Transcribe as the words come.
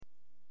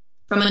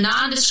From a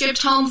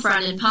nondescript home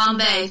front in Palm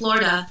Bay,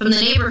 Florida, from the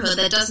neighborhood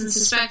that doesn't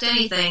suspect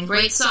anything,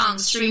 great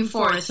songs stream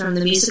forth from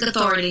the Music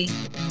Authority.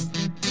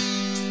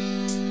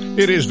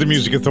 It is the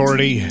Music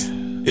Authority.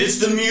 It's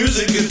the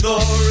Music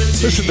Authority.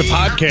 This is the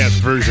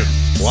podcast version.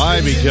 Why?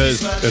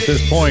 Because at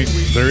this point,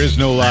 there is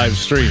no live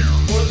stream.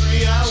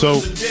 So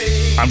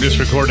I'm just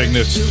recording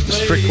this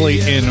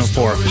strictly in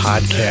for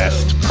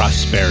podcast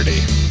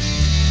prosperity.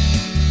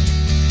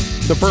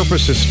 The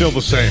purpose is still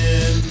the same.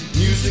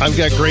 I've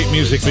got great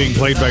music being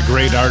played by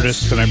great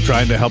artists, and I'm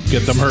trying to help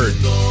get them heard.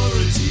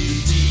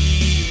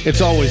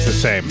 It's always the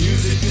same.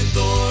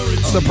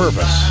 The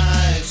purpose.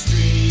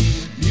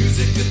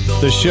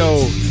 The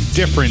show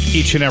different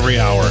each and every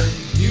hour.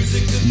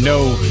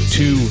 No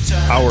 2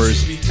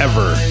 hours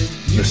ever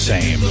the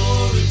same.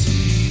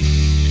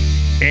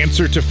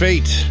 Answer to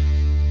Fate.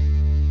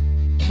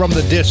 From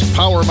the disc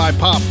Power My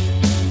Pop.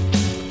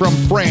 From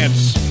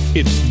France,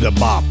 it's The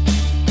Bop.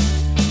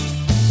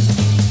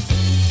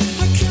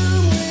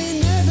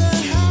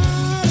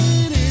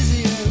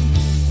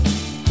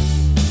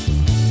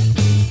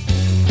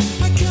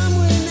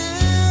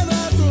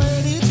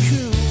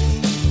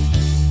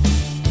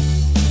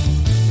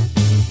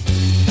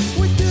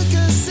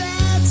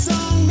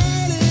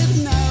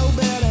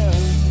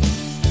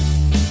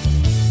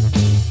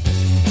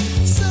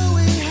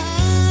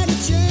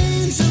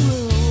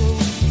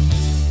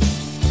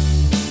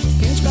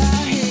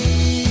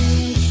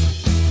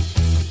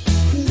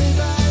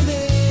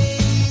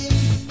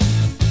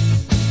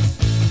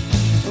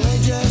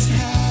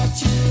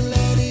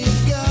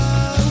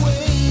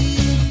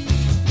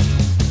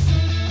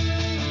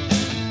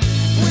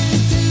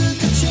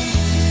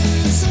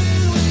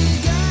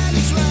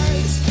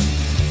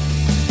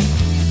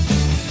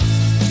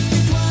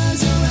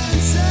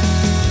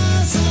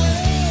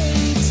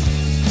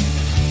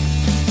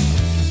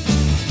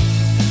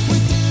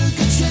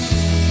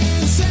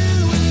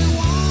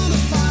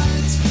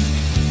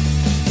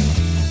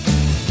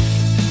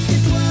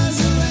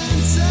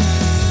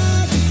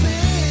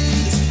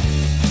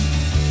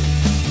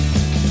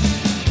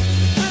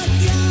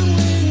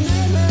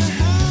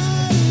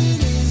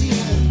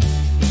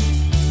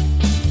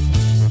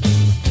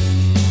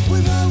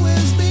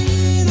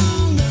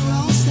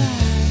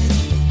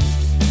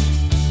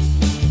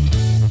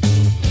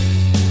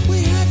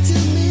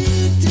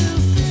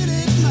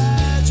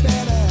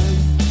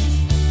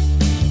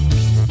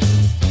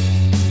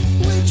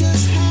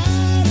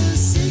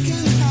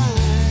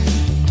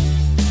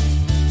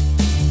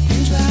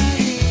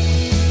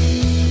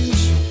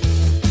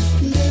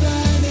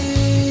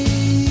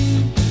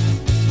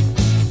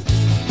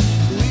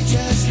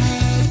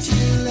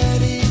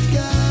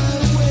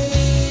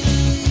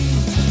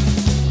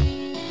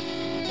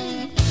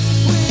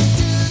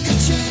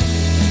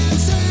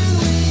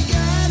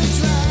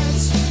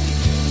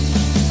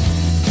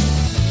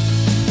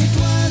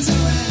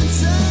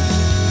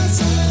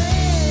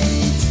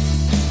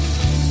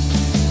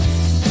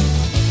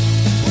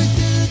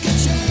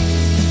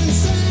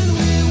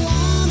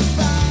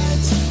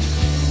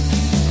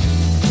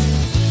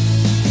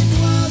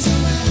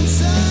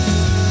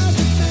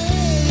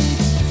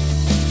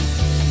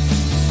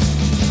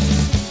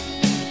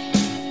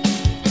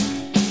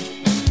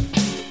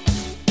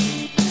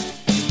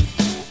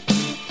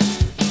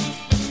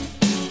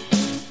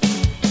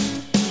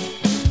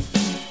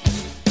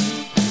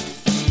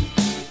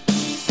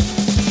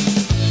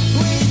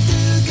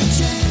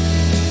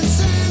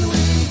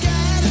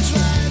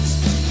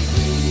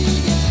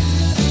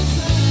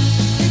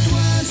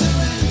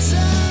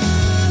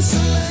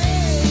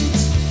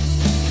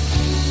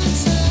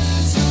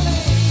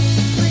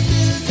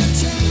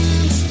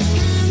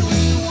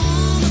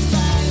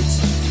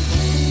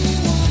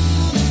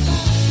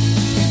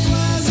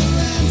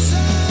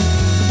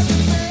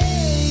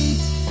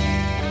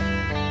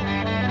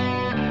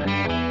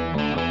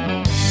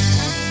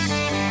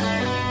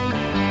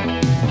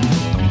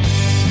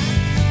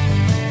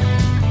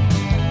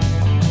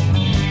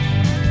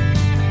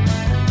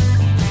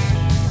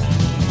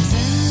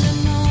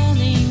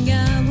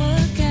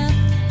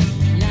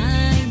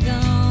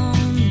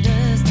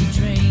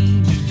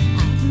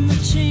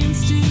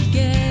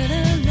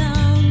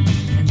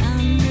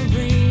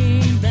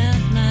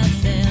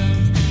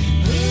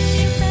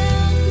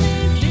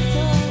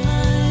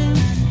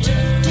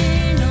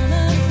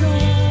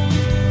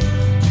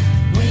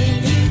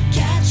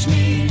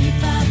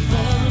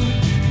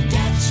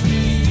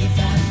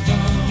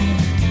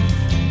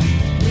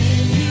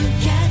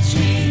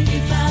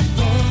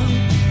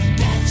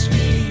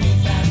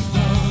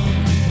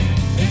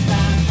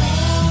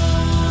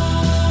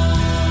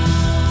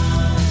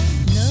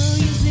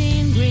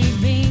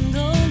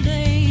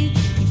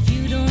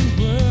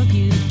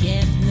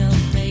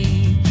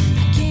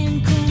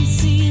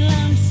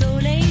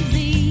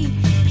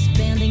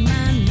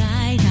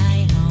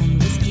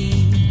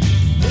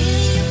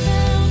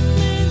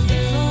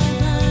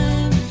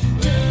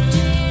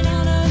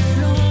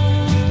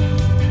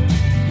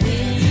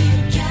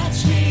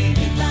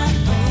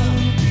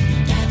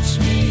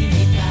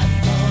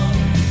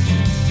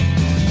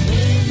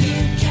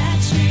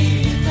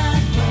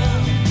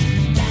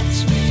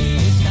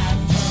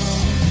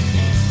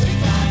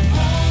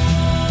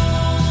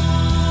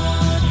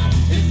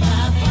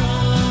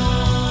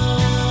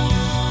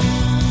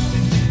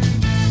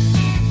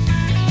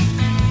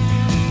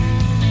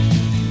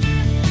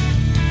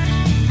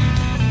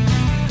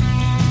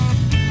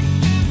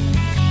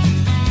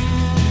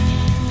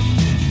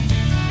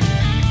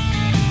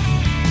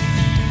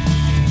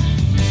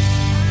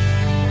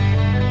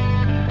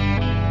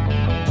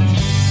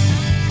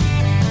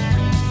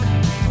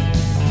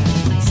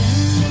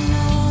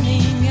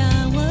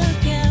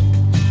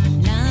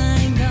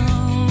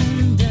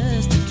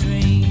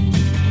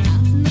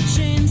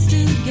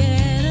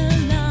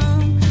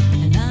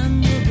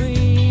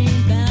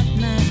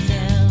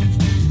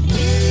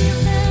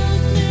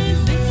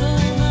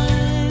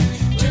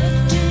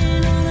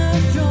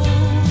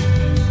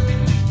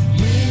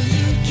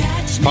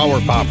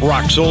 power pop,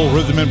 rock, soul,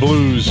 rhythm, and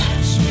blues.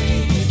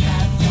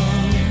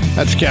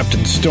 That's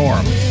Captain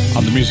Storm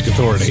on the Music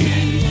Authority.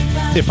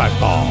 If I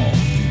Fall.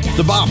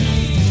 The Bop,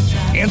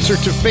 Answer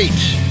to Fate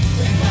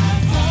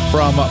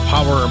from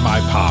Power My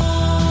Pop.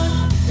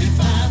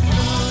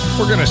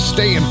 We're going to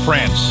stay in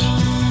France.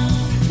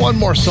 One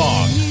more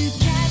song.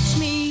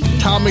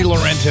 Tommy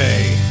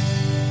Laurente.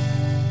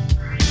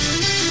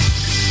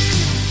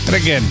 And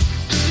again,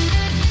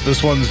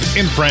 this one's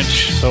in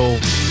French, so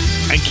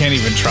I can't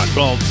even try.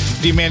 Well,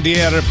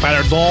 demander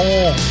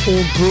pardon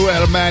au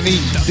cruel manie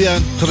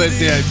d'entre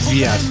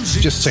yeah,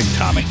 just sing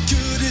Tommy.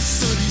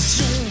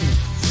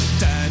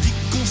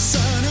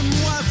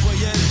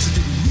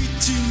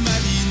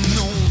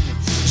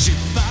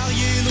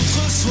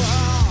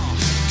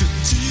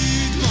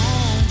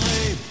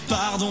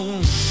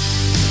 Pardon.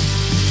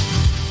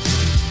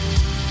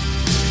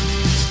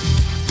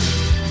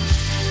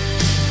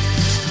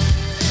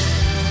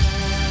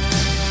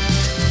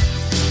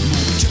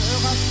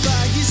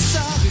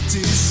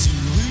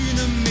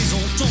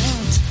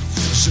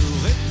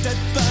 J'aurais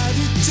peut-être pas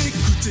dû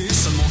t'écouter,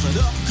 seulement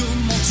j'adore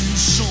comment tu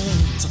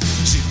chantes.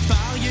 J'ai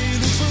parié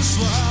l'autre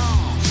soir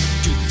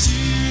que tu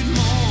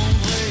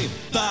demanderais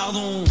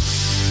pardon.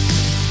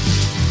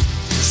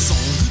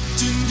 Sans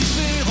doute une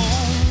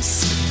différence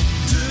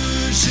de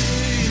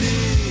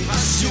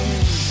génération.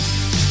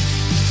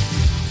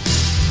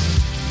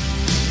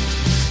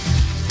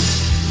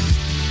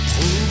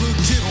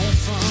 Provoquer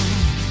enfin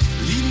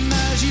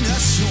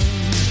l'imagination,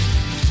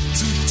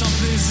 tout un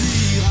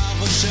plaisir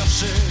à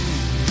rechercher.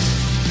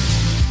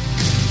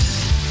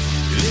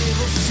 Et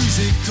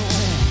refuser quand,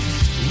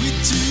 oui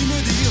tu me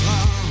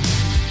diras,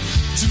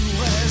 tout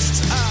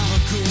reste à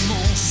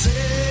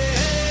recommencer.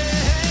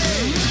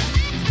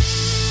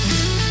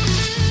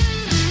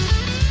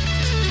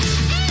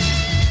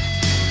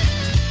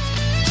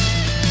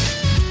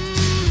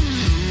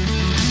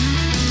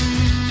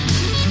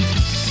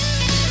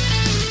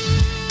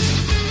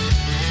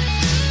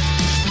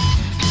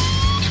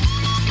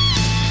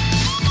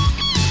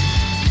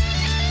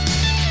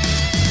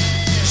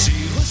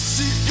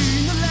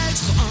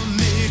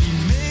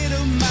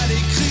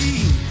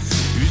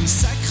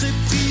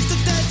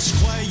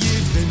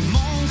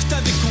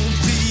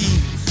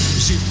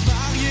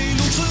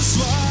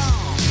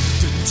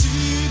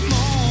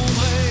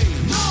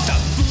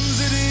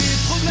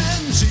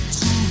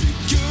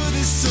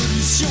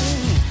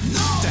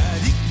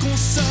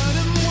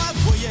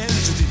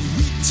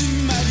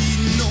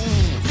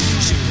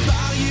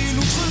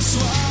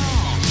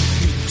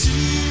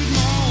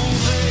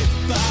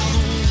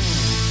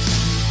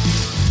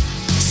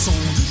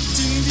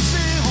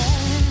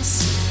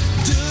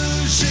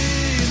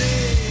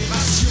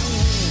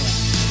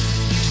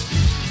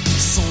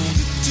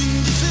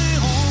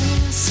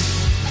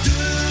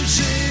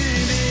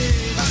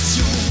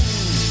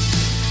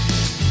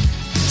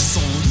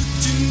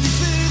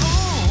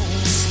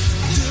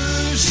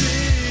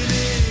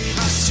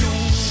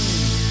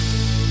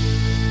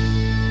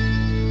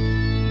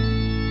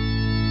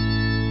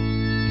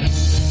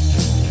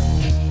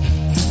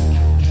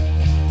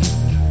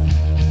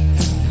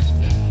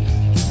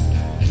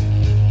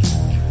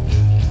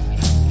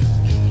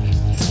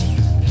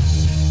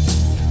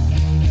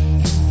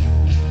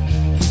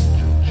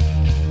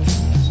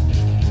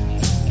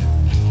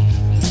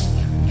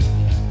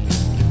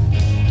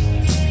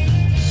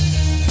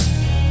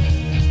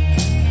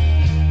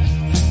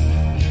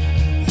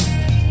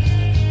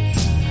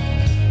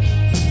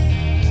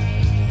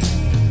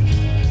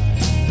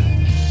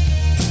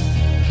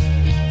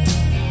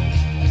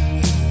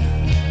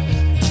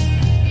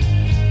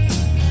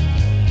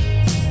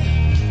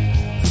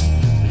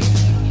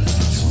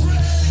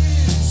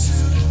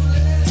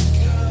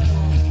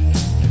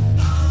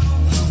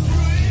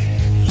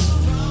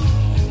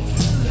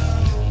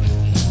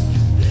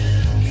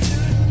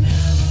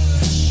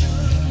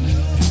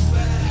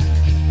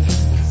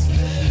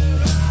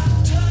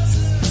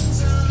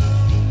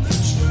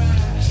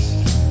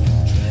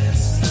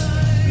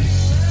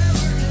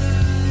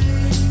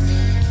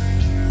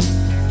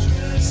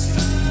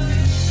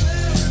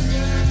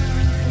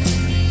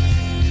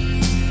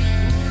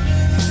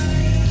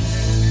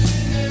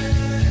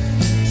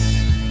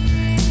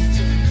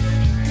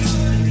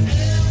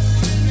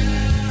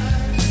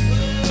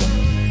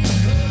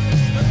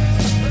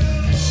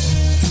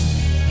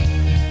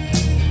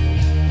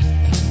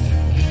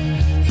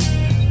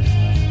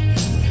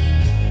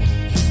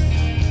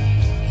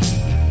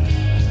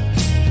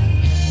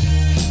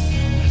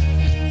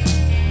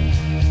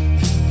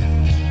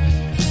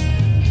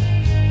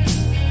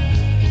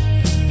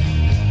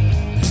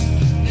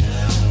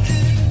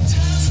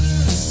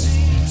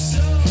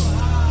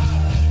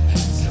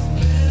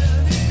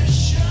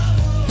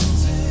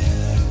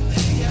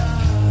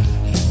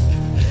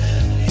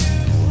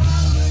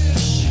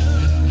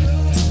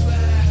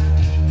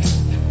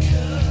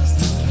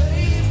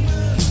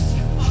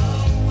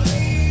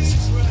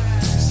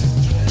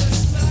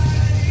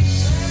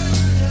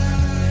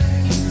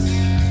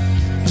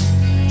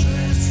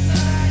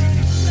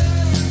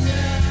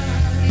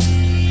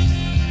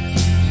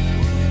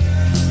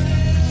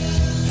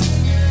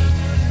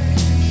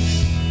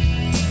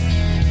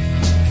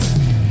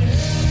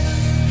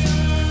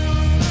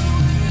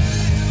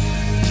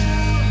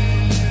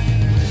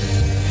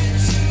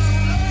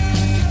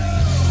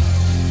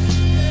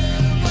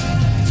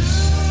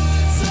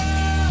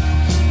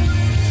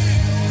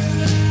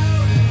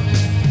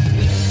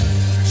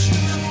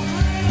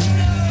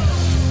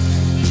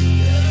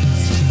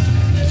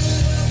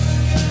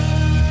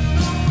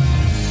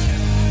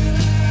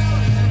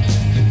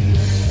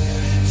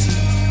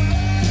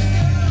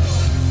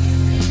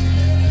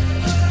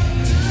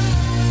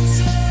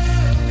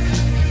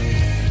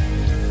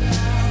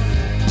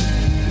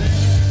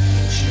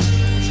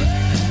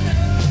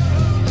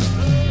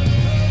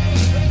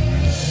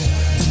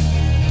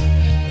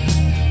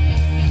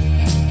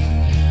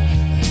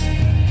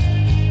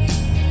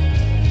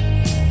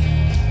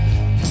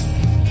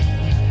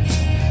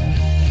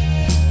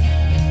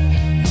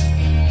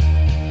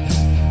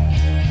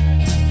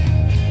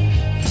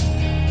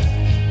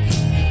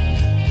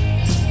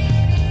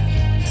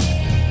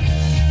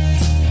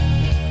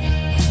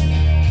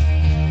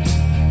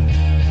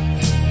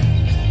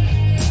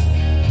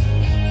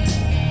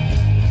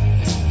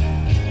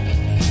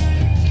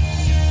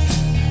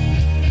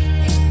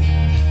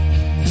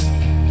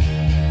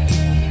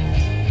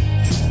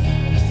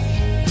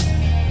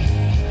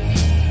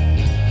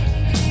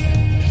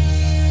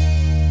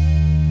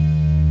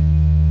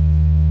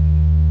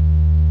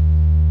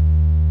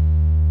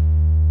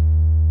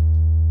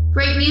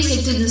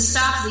 music didn't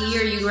stop the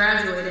year you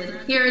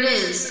graduated. Here it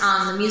is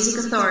on the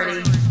Music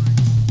Authority.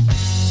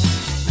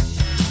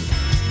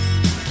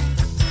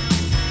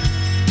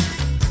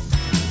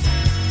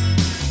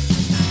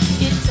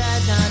 It's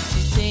hard not to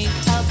think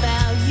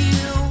about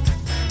you,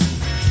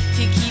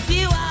 to keep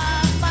you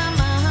off my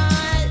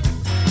mind.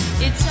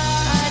 It's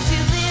hard to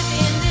live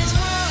in this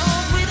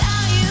world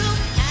without you,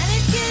 and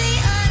it's getting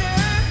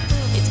harder,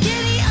 it's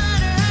getting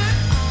harder,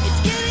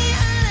 it's getting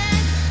harder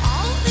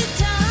all the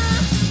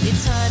time.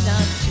 It's hard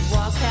not to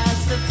walk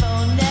past the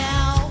phone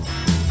now,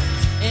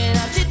 and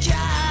not to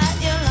try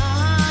your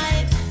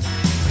line.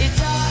 It's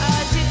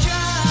hard to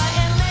try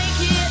and make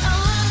it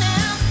alone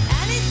now,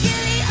 and it's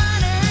getting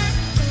harder,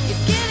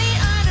 it's getting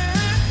harder,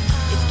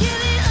 it's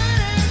getting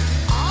harder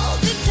all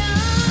the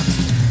time.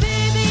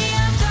 Baby,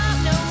 I've got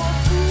no more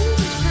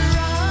foolish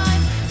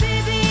pride.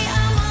 Baby,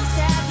 I must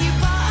have you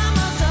by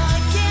my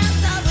side. Can't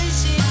stop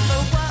wishing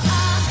for what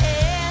I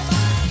had.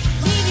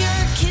 Need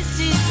your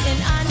kisses and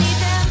I need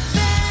them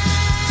back.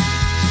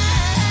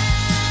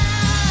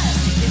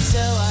 It's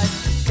so hard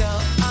to go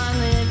on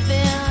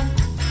living,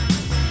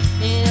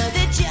 you know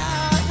that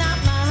you're not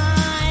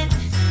mine.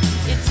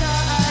 It's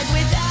hard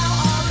without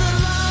all the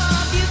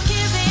love you've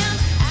given,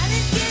 and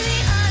it's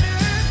getting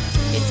harder,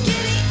 it's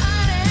getting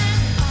harder,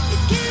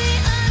 it's getting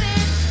harder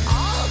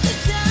all the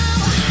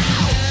time.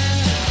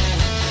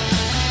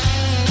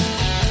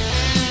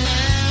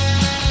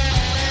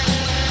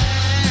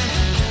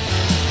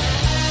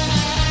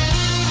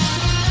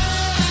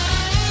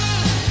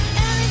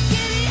 And it's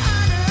getting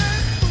harder,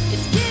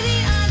 it's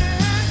getting harder,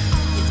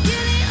 it's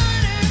getting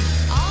harder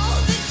all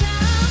the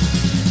time.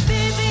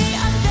 Baby,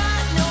 I've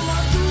got no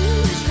more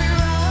foolish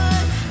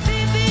pride.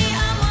 Baby,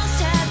 I must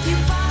have you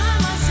by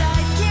my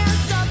side. Can't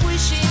stop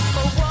wishing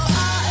for what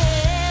I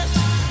have.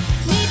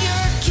 Need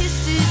your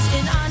kisses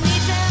and I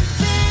need them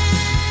back.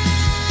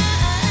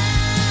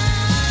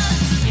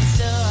 It's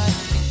so hard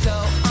to go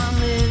on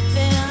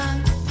living,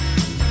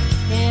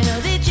 you know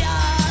that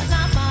you're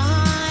not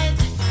mine.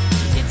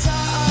 It's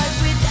hard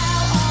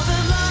without all the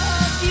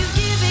love you've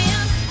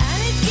given, and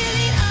it's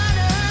getting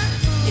harder,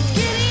 it's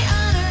getting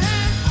harder,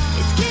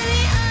 it's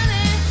getting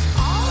harder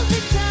all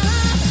the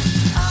time.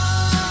 Oh,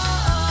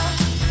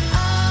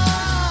 oh,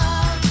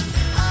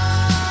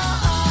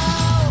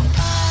 oh,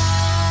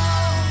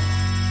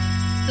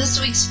 oh. This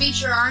week's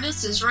feature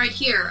artist is right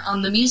here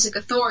on the Music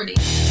Authority.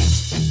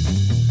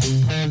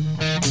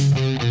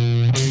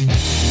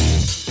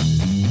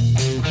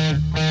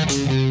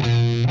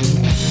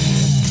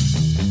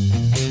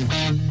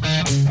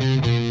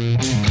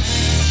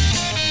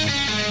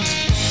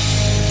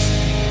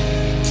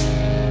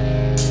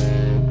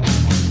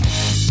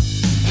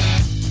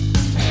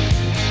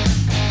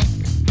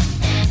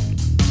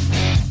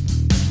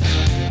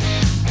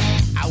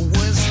 I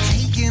was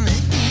taking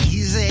it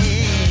easy.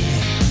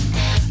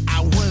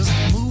 I was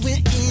moving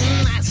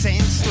in nice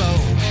and slow.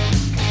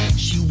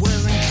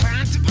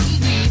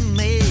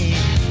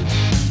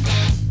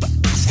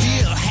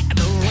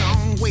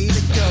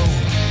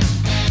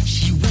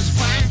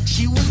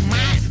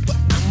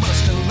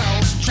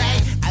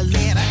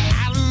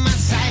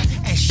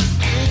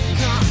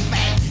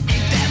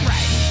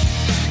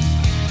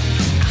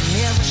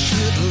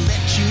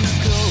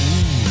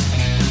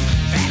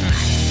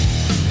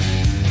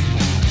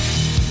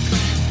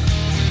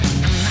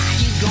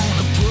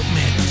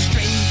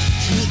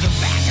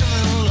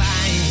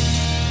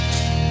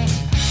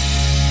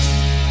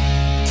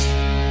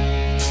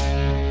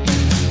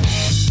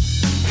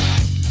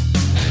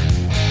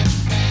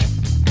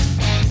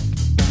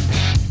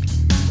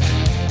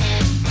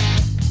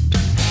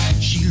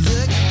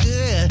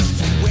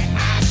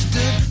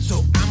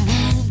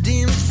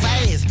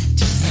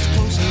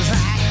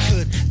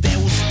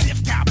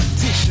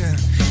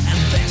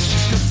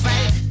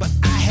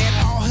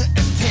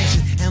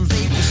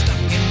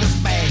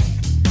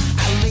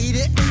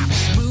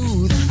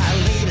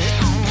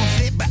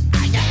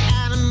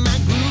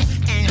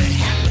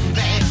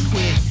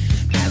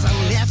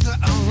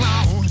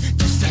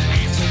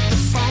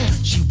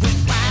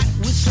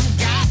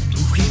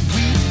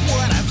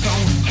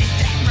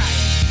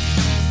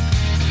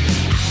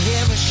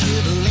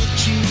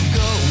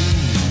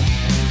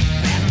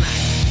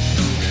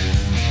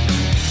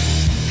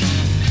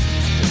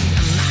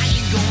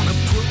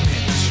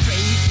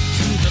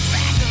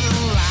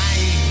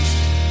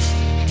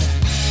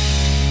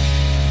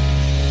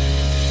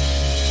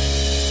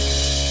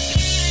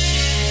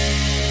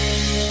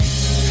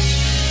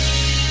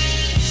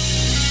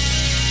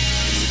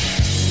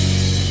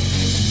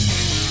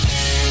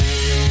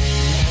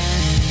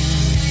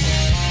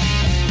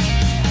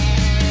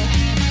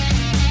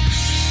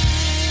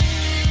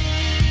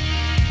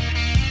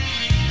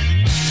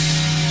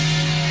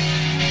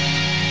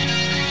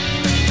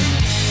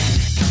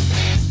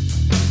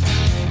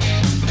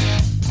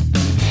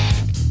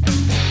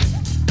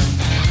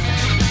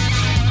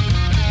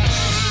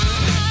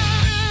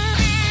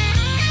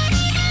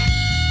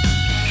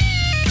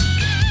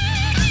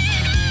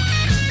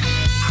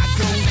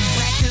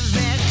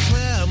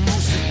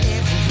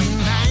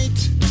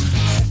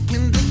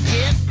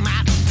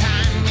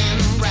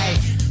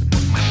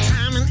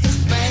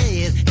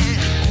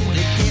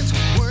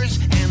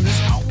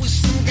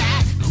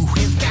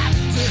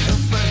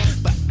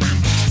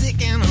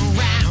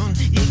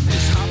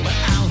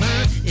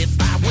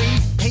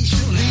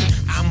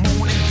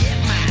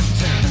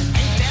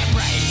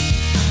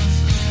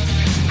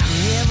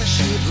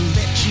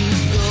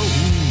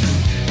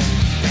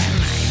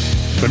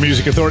 The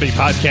Music Authority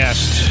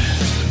podcast.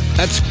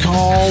 That's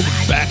called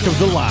Back of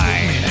the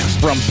Line.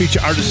 From Feature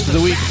Artist of the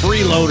Week,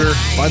 Freeloader.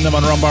 Find them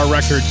on Rumbar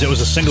Records. It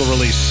was a single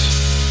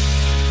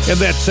release. And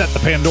that set, the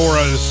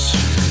Pandoras.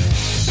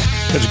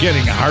 It's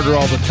getting harder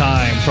all the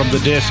time. From the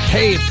disc,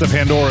 hey, it's the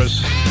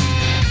Pandoras.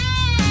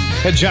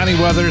 Had Johnny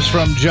Weathers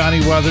from Johnny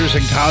Weathers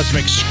and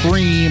Cosmic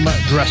Scream,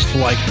 Dressed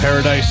Like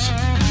Paradise.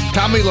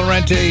 Tommy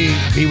Laurenti,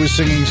 he was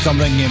singing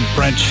something in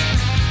French.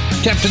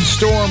 Captain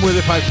Storm with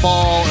If I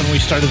Fall, and we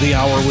started the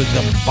hour with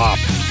The Bop.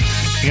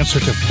 Answer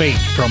to Fate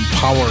from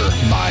Power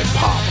My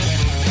Pop.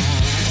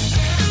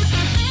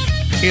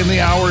 In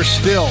the hour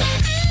still,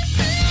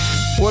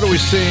 what are we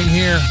seeing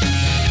here?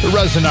 The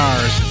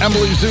Resonars,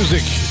 Emily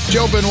Zuzik,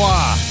 Joe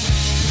Benoit,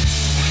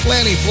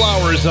 Lanny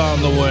Flowers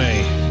on the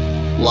way,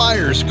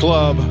 Liars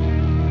Club,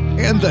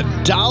 and the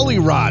Dolly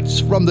Rots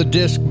from the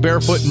disc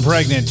Barefoot and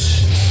Pregnant.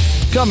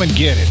 Come and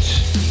get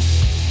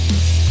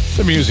it.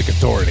 The Music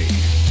Authority.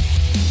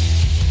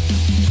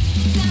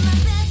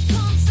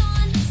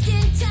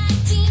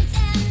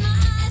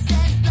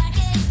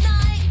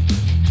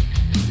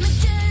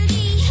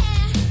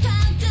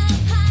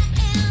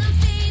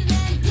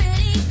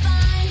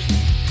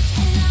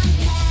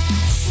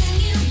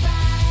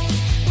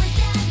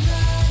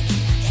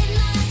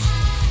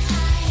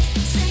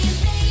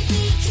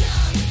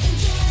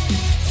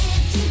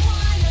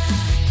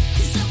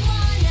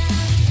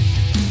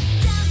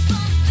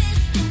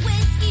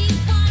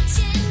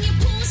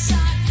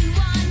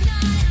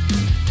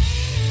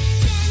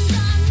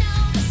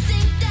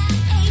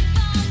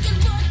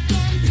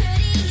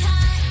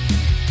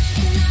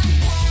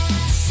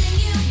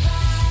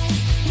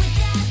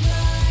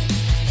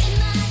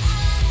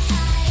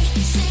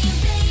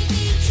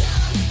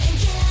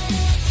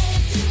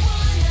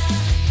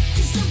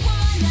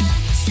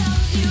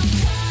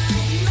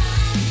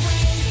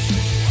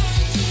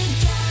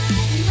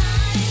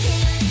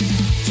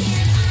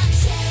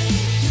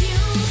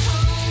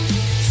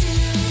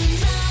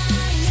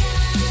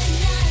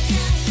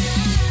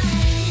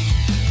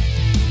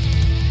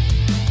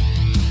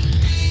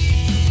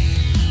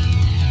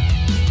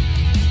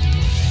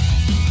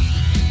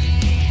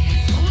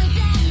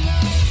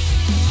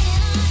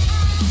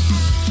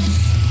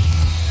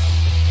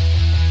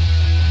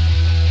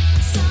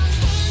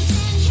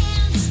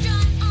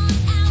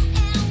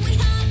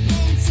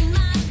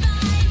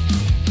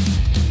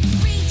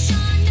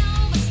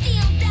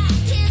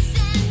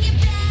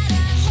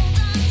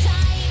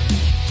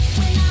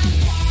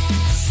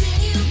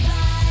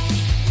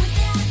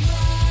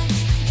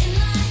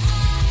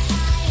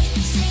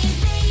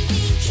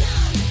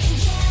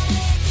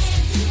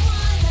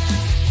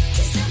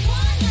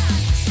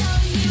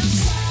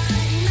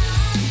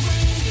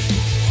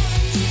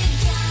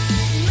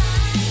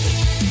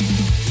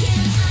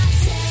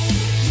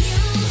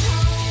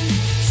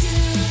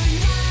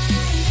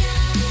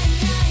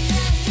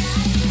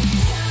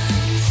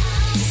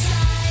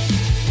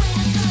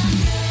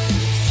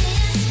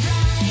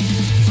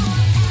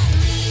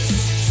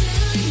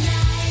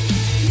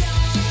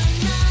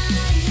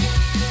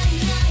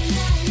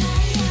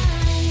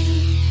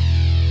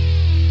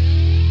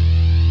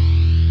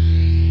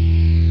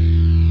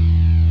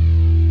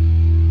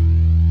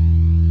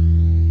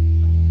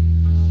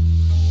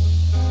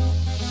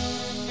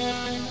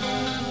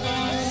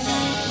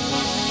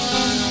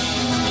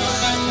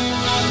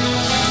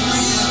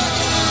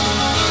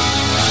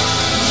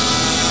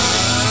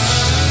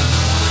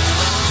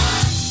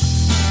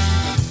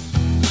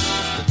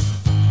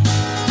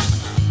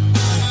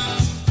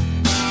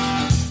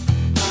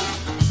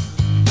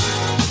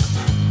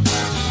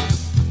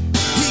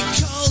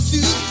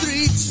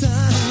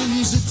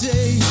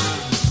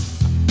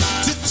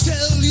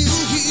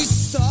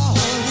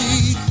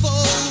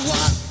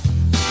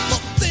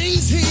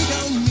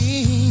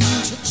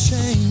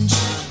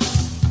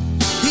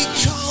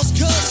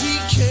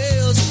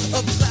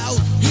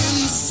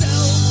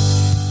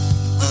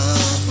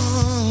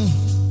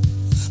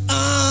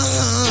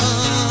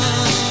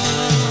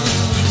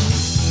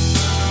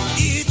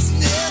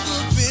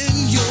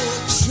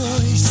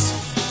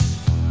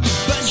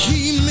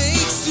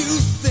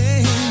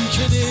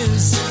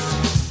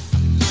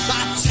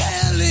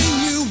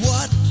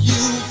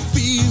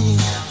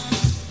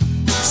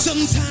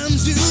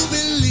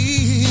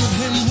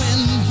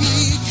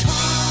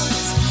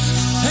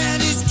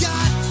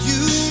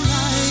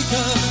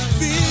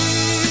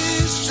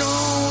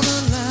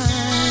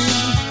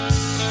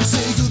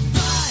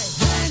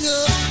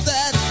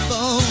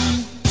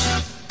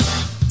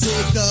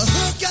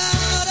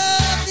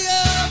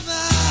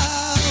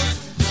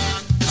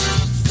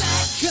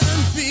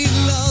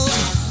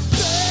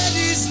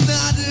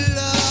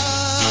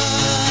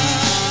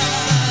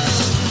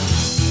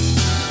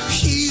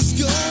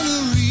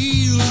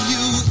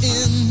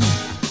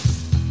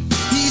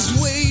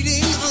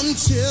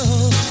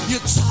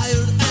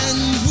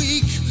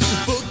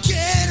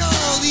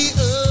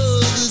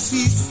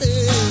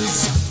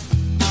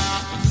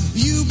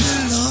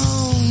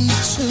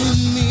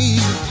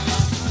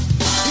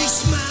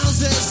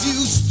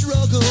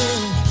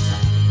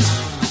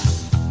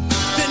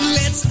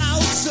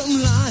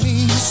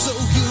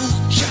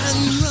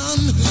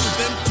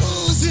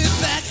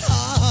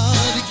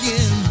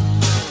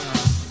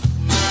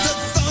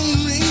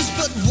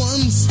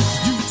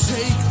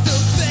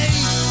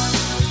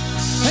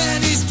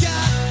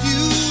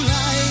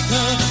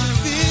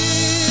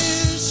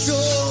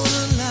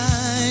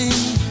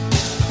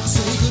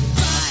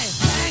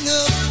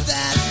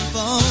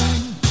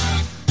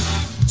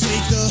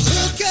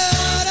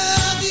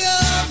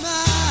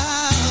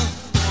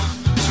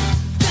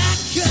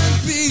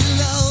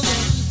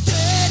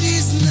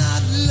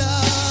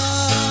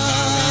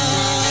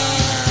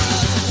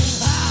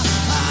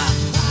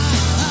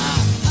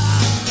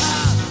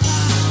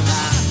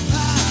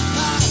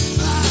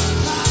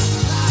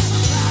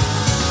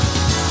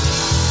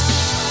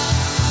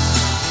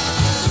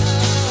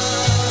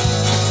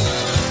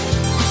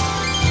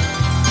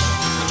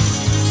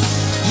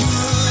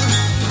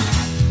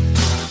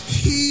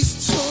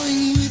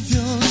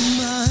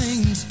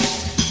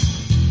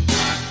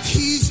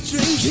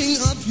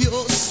 drinking up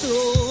your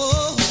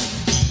soul.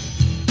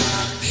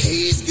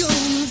 He's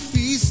gonna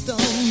feast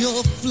on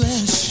your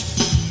flesh.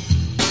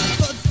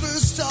 But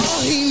first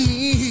all he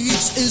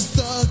needs is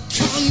the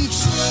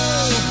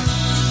control.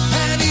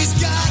 And he's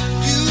got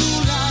you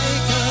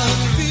like a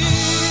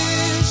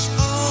fish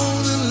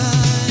on the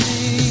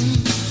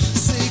line.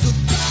 Say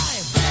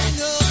goodbye,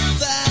 hang up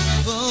that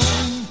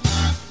phone.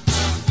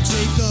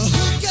 Take the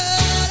hook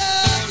out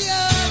of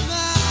your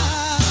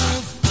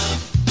mouth.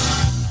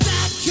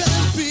 That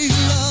can't be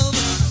love.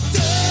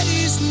 That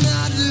is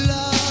not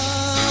love.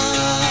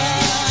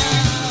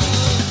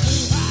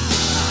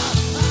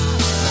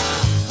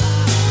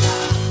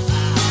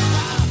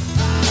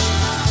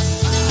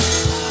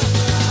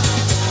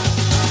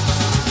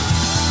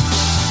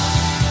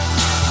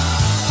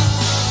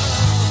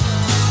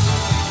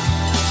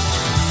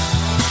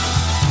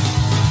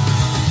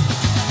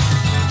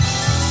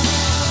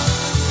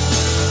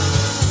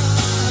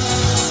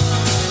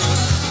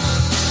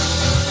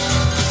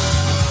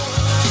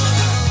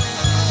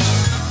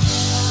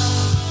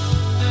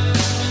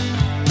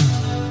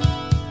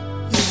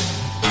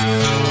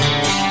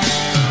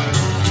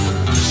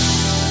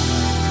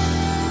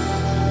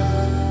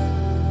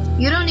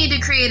 You don't need to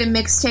create a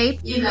mixtape.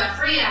 You've got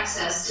free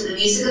access to the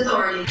Music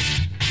Authority.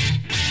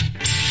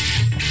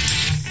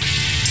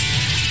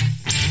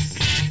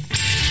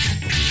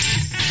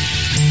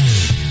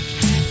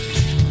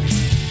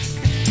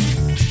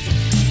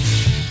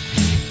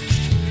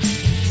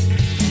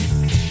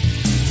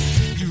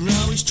 You're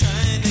always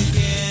trying to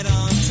get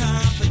on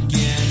top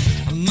again.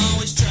 I'm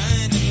always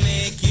trying to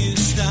make you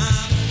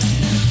stop.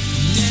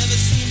 You never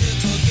seem to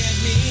forget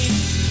me.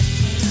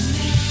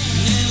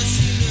 You never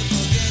seem to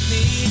forget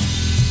me.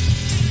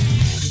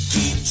 You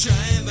keep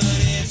trying, but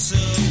it's a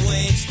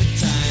waste of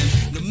time.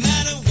 No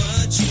matter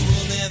what, you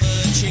will never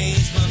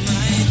change my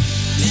mind.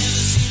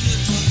 Never seem to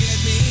forget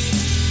me.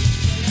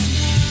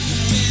 You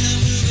better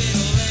move it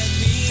or let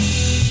me.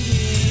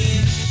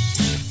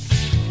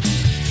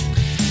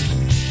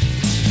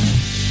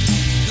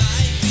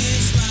 Life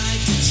is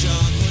like a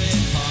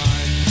chocolate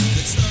heart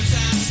that starts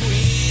out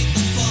sweet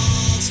and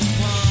falls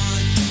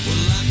apart.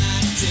 Well, I'm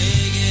not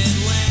digging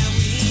where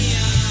we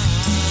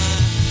are.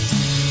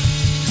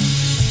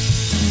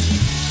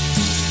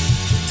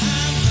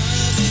 I'm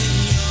loving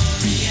your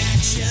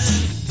reaction.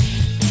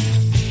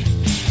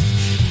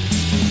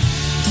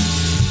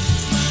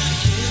 It's my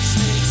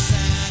instant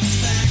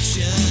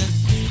satisfaction.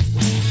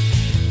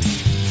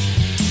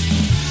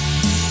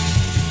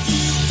 If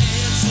you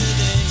answer,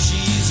 then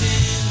she's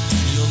in.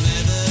 You'll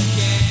never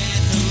get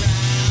her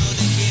out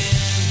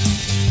again.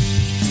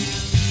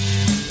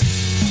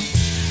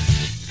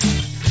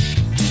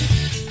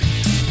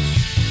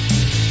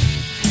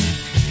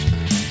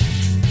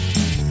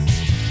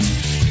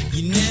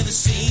 You never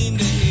seem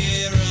to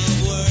hear a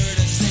word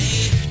I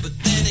say, but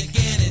then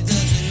again it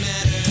doesn't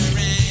matter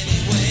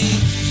anyway.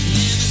 You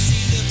never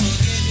seem to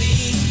forget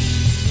me.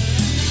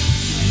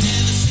 You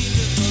never seem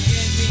to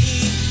forget me.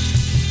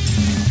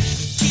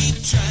 Keep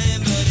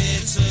trying, but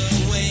it's a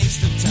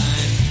waste of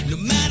time. No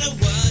matter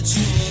what,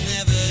 you will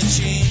never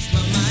change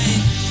my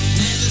mind.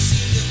 Never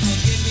seem to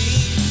forget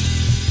me.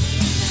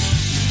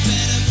 You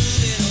better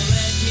move it or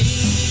let me.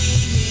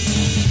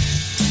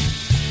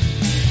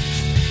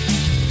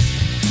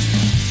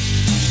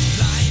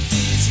 Life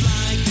is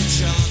like a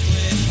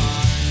chocolate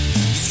heart.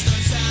 It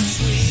starts out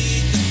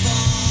sweet and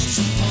falls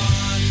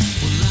apart.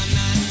 Well, I'm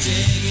not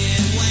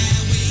digging where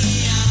we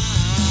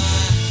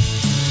are.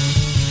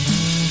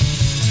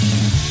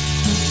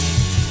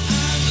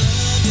 I'm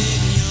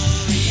loving your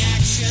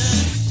reaction.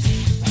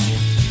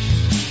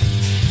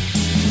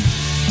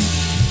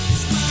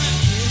 It's my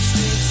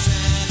instant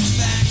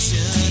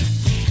satisfaction.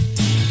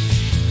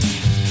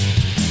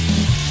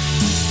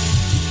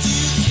 If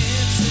you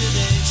answer,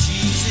 then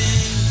she's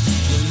in.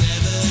 You'll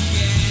never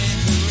get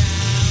her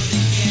out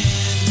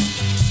again.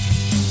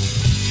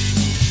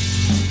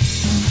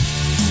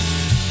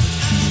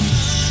 I'm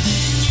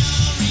loving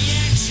your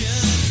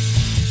reaction.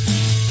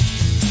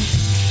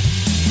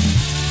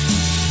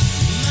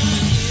 My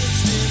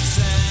instant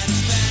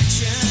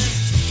satisfaction.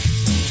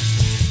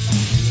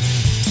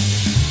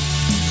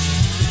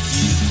 If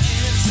you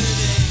answer,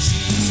 then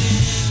she's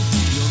in.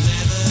 You'll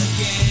never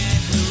get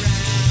her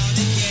out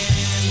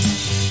again.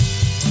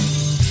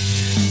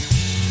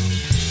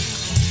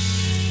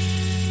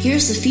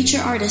 Here's the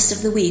feature artist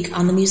of the week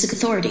on the Music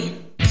Authority.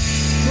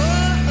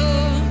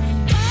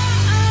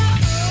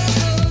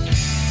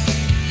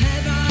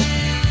 Have I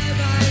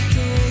ever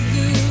told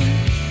you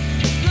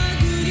how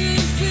good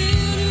it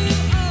feels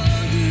to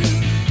hold you?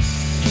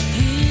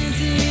 Is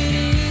it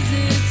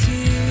easy to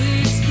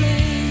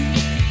explain?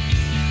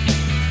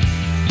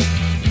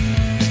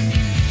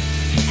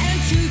 And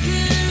to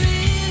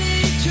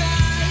really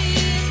try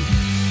it,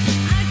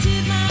 I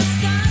did not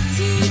start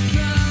to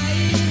cry.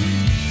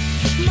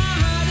 My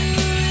heart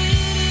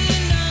already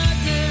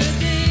another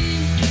day.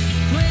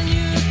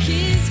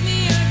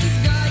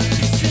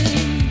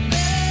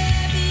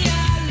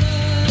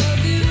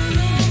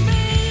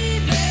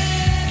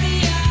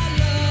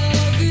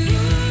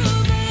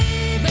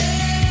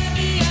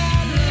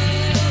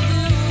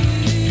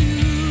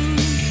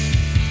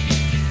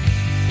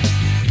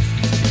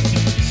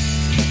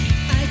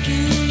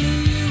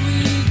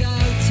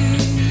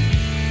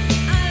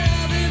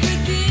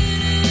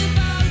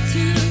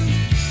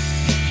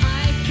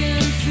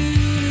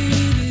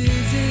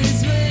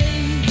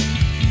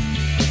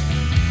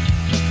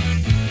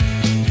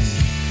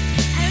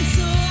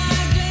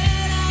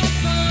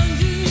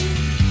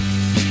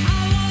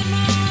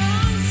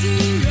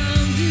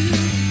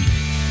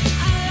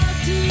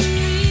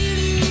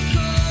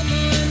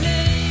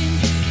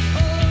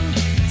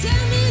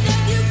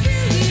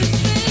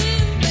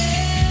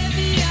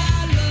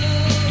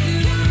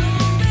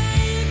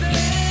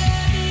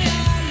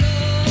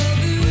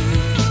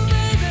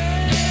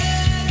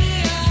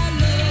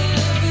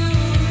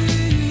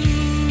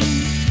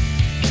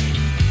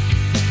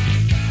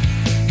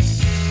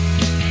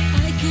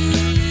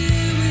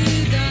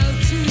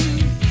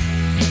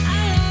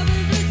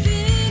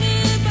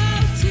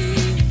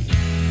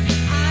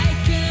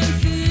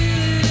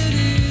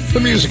 The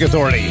Music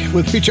Authority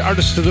with feature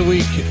artist of the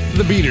week,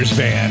 the Beaters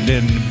Band,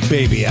 and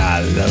Baby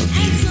I Love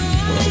You.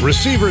 Well,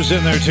 Receivers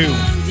in there too.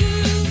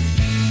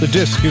 The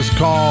disc is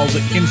called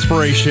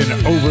Inspiration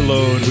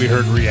Overload. We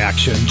heard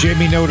Reaction.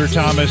 Jamie Noter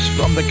Thomas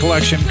from the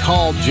collection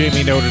called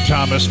Jamie Noter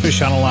Thomas,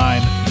 Fish on a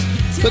Line.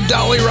 The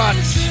Dolly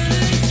Rots,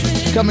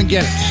 Come and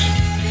Get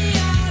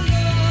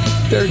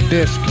It. Their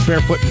disc,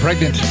 Barefoot and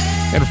Pregnant,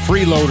 and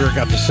Freeloader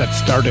got the set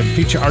started.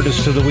 Feature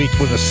artist of the week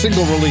with a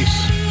single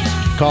release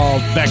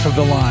called Back of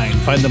the Line.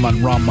 Find them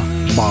on Rum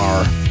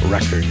Bar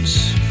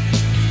Records.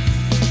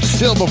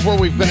 Still, before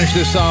we finish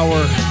this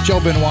hour, Joe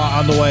Benoit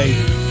on the way.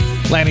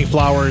 Lanny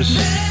Flowers.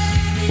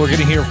 We're going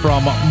to hear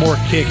from More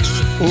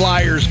Kicks.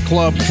 Liars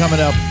Club coming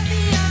up.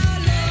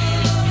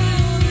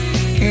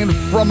 And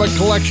from a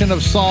collection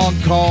of songs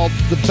called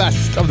The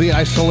Best of the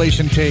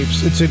Isolation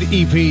Tapes, it's an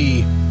EP,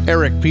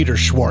 Eric Peter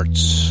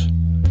Schwartz.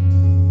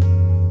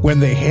 When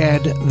They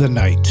Had the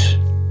Night.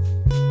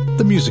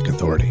 The Music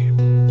Authority.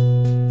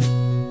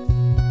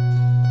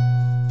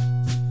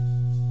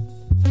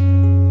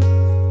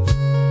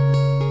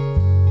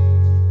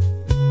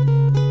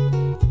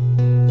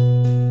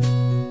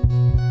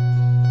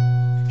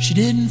 She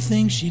didn't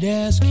think she'd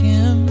ask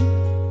him,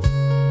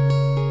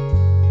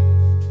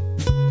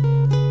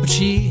 but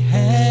she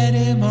had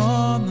him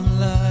on the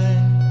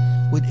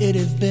line. Would it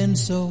have been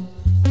so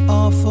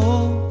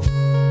awful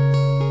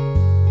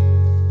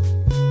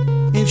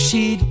if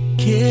she'd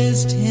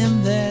kissed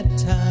him that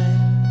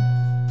time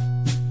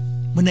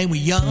when they were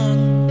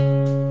young,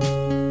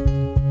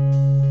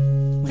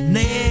 when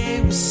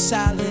they were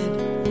solid,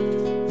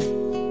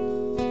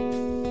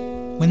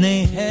 when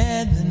they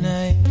had the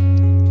night?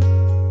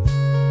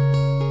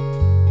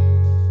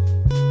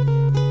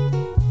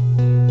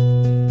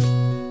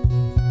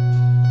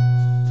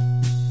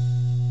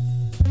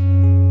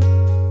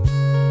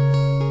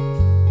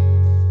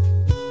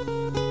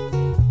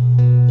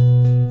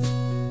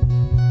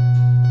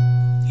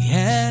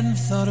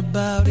 Thought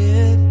about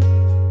it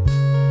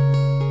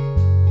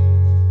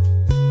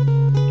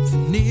for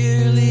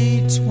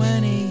nearly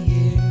 20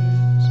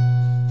 years.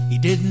 He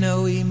didn't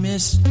know he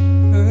missed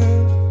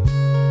her.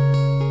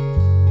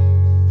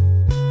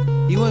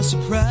 He was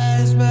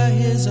surprised by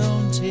his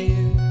own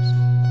tears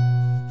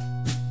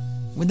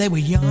when they were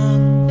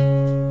young,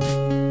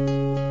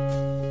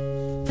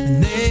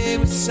 when they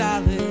were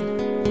solid,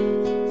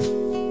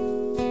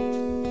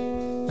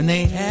 when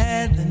they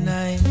had the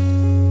night.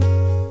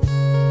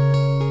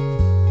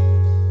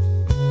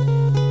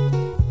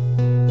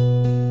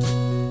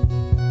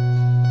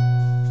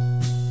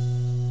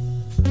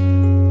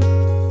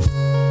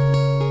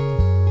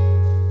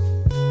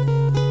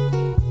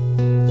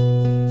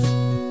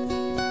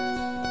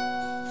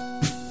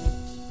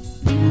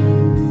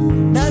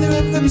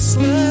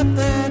 Slept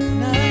that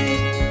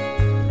night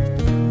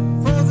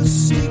for the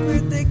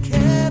secret they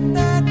kept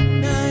that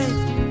night.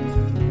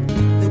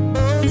 They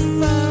both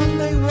found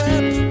they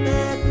wept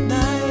that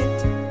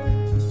night.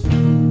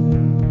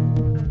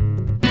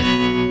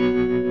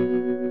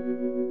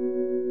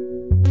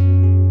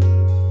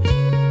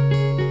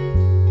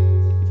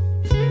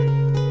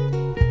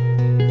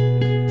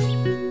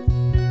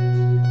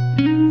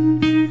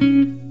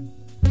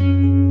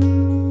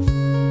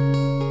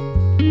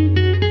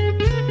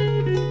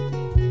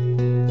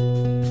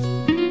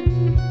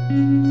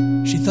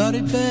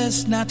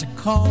 Best not to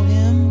call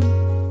him.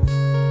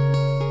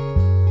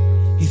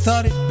 He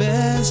thought it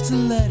best to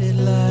let it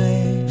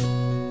lie.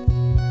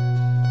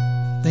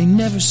 They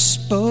never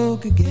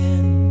spoke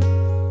again,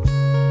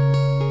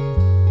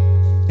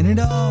 and it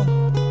all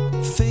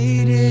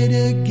faded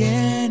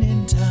again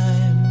in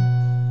time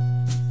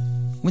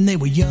when they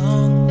were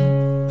young,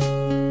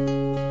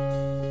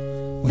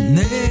 when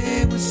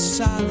they were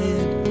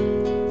solid,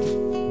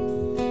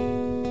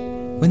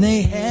 when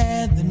they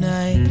had the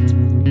night.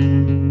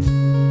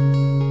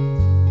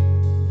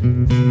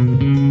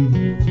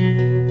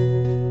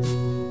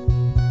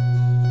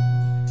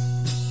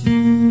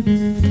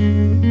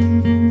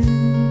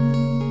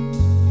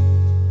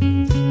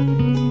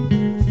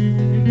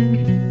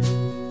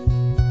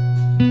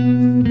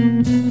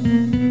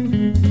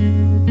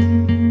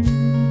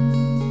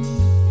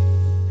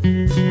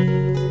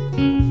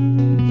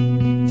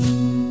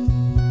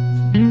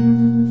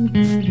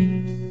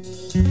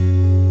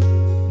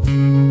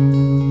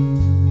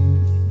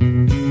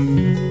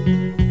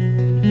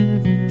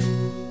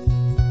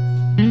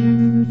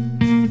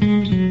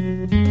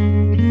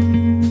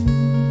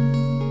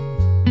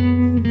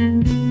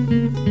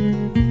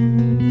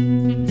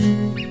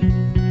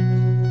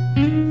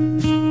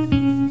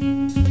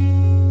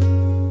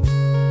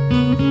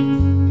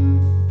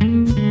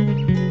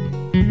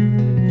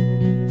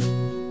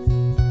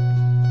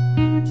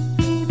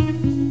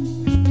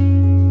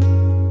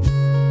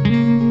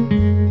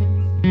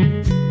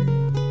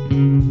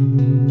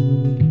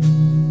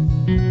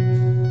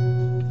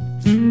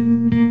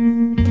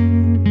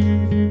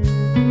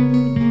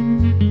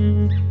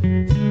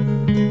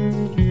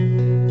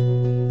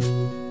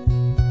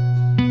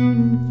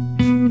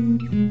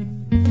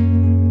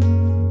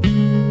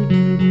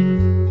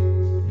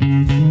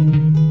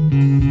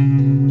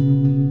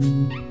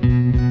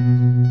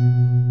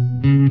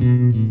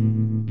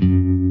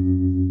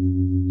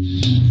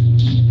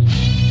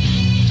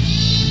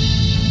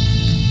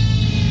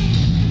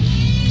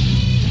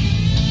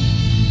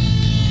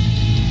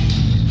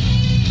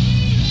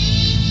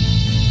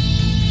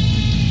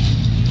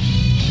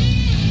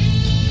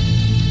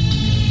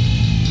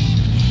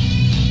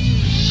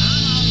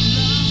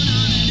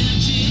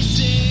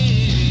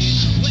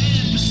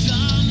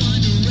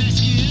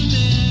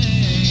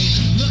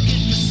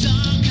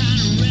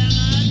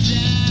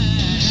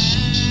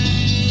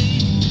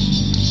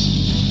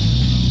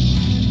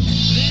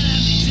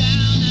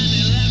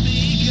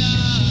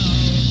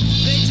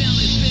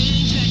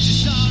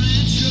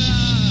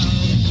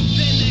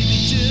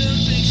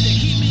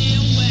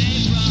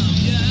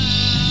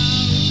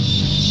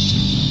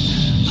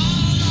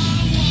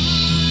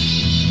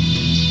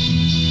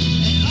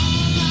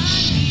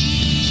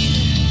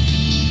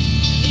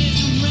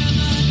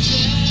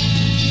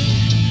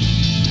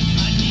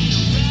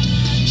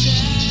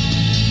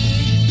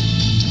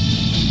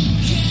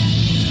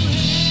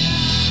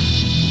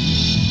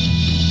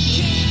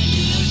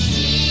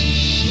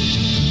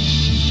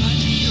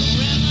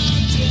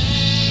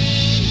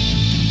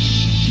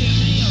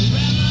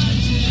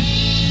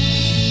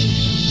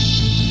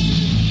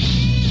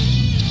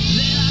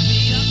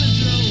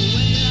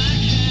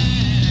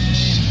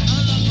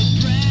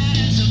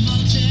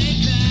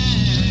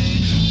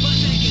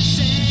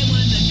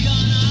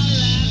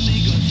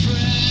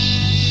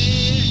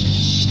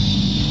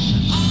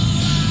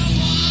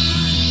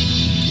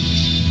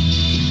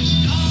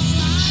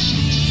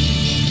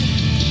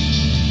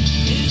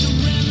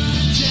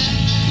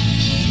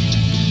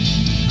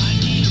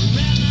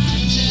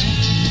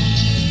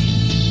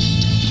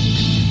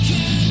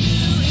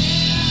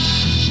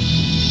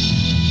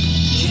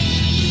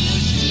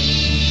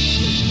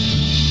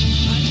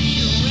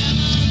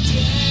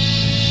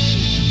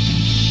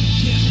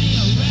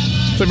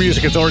 The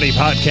Music Authority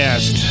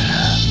podcast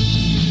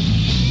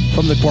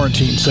from the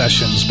Quarantine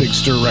Sessions, Big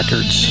Stir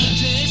Records.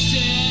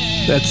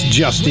 That's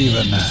Just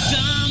Even.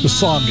 The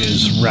song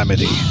is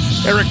Remedy.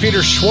 Eric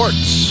Peter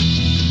Schwartz.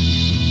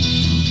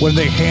 When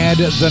they had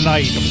the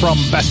night from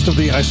Best of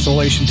the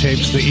Isolation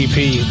tapes, the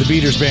EP, the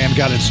Beaters Band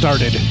got it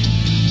started.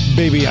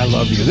 Baby, I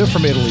Love You. They're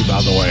from Italy,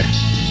 by the way.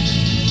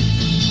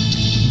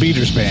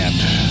 Beaters Band.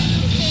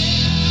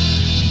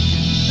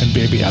 And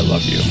Baby, I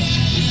Love You.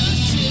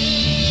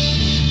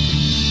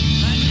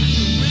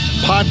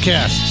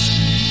 Podcasts.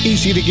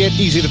 Easy to get,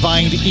 easy to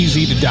find,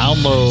 easy to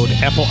download.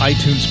 Apple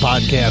iTunes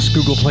Podcast,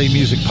 Google Play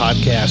Music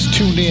Podcast,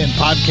 TuneIn,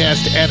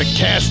 Podcast Addict,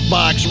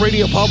 CastBox,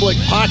 Radio Public,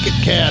 Pocket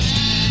Cast,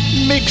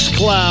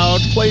 Mixcloud,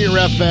 Player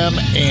FM,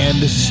 and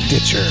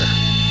Stitcher.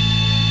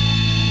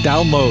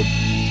 Download,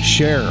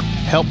 share,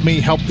 help me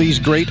help these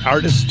great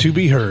artists to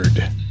be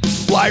heard.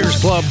 Liars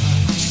Club.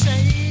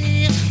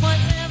 Say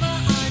whatever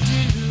I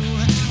do,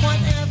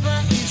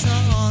 whatever is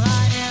all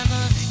I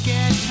ever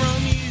get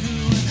from you.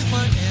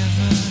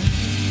 Whatever,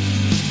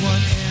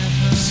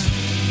 whatever,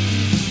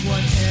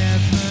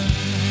 whatever.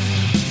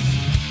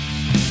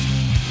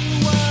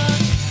 What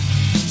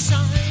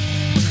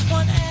time,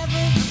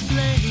 whatever the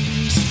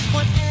place,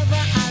 whatever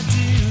I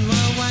do, I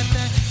wipe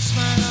that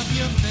smile off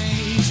your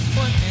face.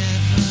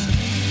 Whatever,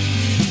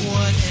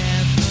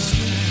 whatever,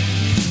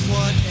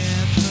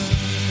 whatever.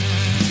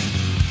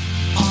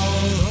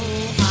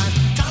 Oh, I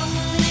dumb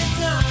it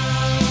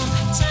down,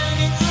 turn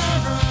it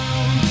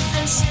around,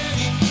 and set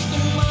it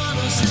in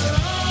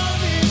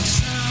monosyllabic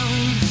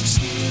sound.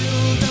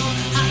 Still don't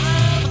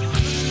have a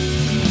clue.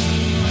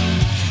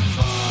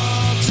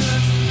 Falter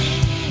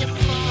in your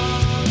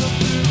follow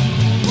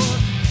through.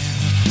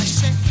 I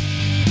say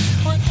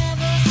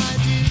whatever I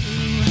do,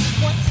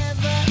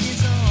 whatever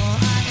is all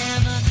I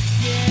ever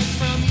get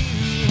from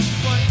you.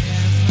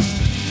 Whatever,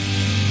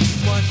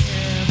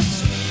 whatever.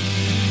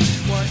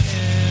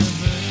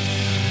 Whatever.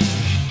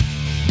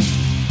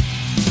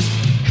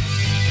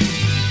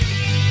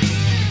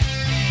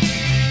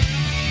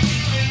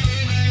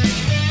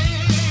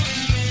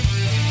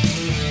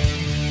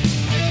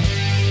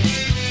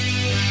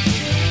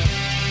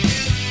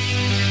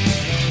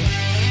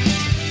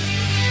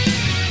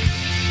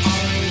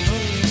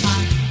 Although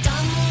I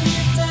dumb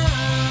it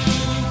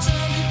down,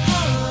 turn it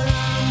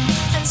around,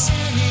 and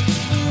send it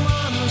in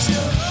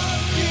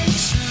monosyllabic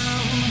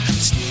sound,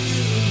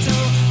 still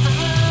don't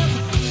have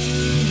a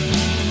clue.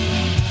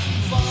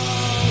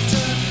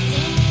 Falter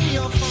in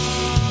your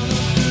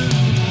follow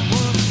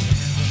through.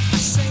 I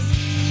say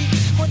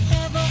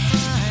whatever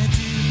I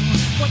do,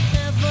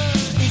 whatever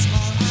is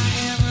all I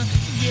ever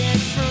get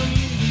from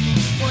you.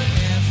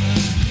 Whatever,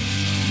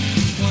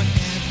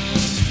 whatever,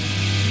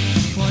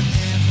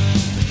 whatever,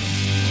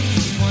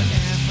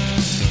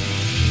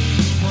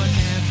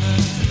 whatever,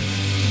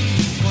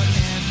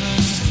 whatever,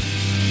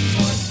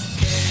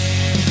 whatever.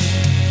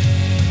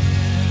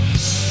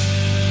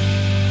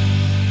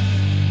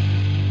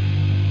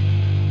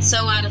 So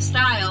out of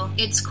style,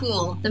 it's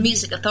cool. The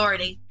Music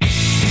Authority.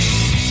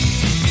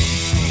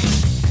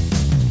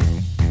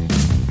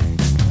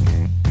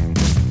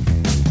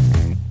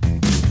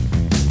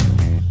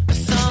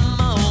 Some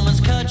moments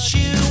cut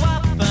you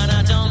up, and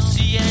I don't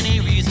see any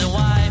reason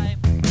why.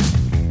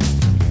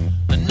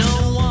 But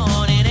no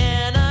warning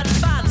in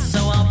advance, so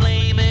I'll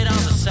blame it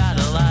on the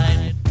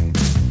satellite.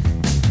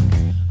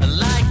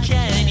 Like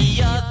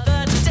any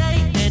other day,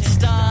 it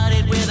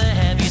started with a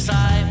heavy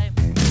sigh.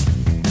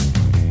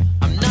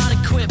 I'm not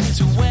equipped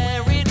to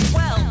wear it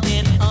well,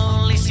 it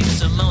only seems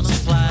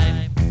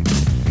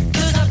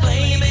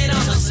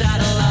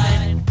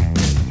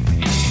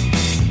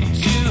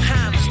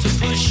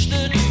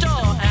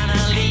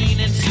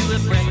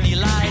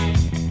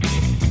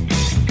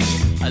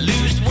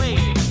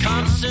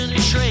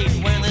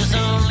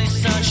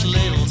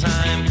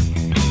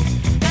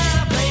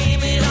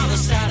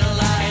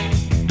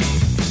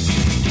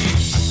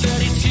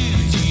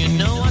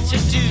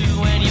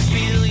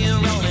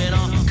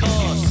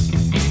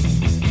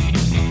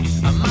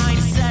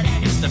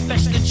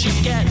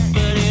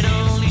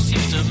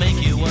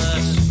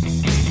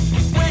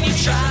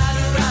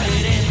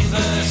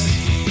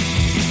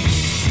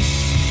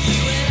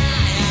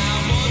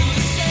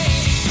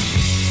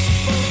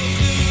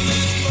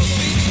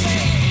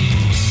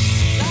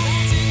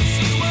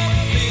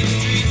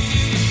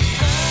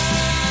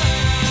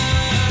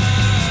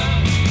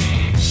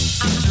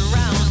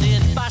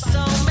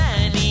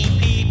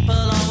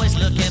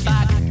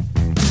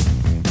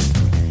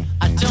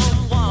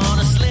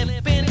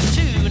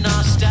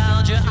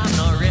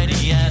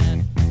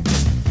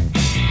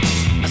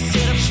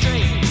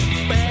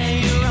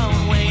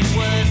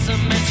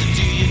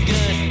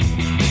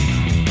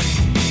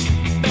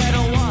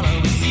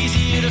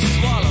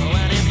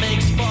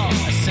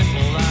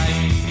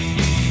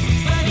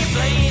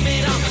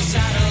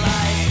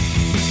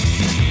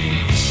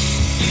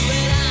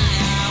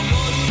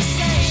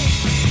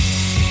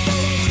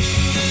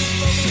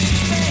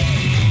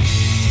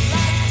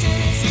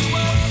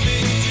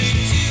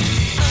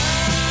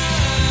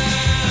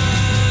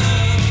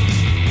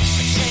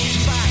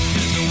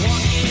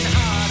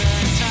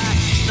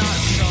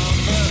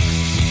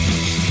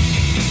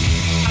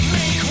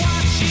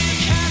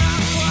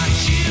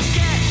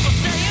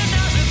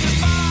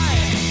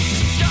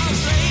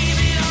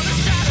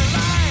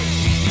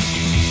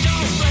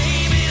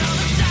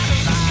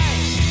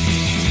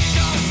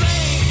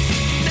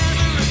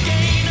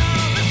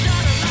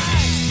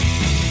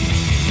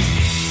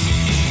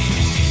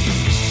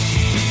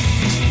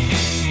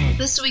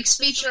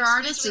feature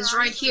artist is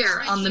right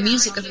here on the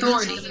Music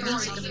Authority.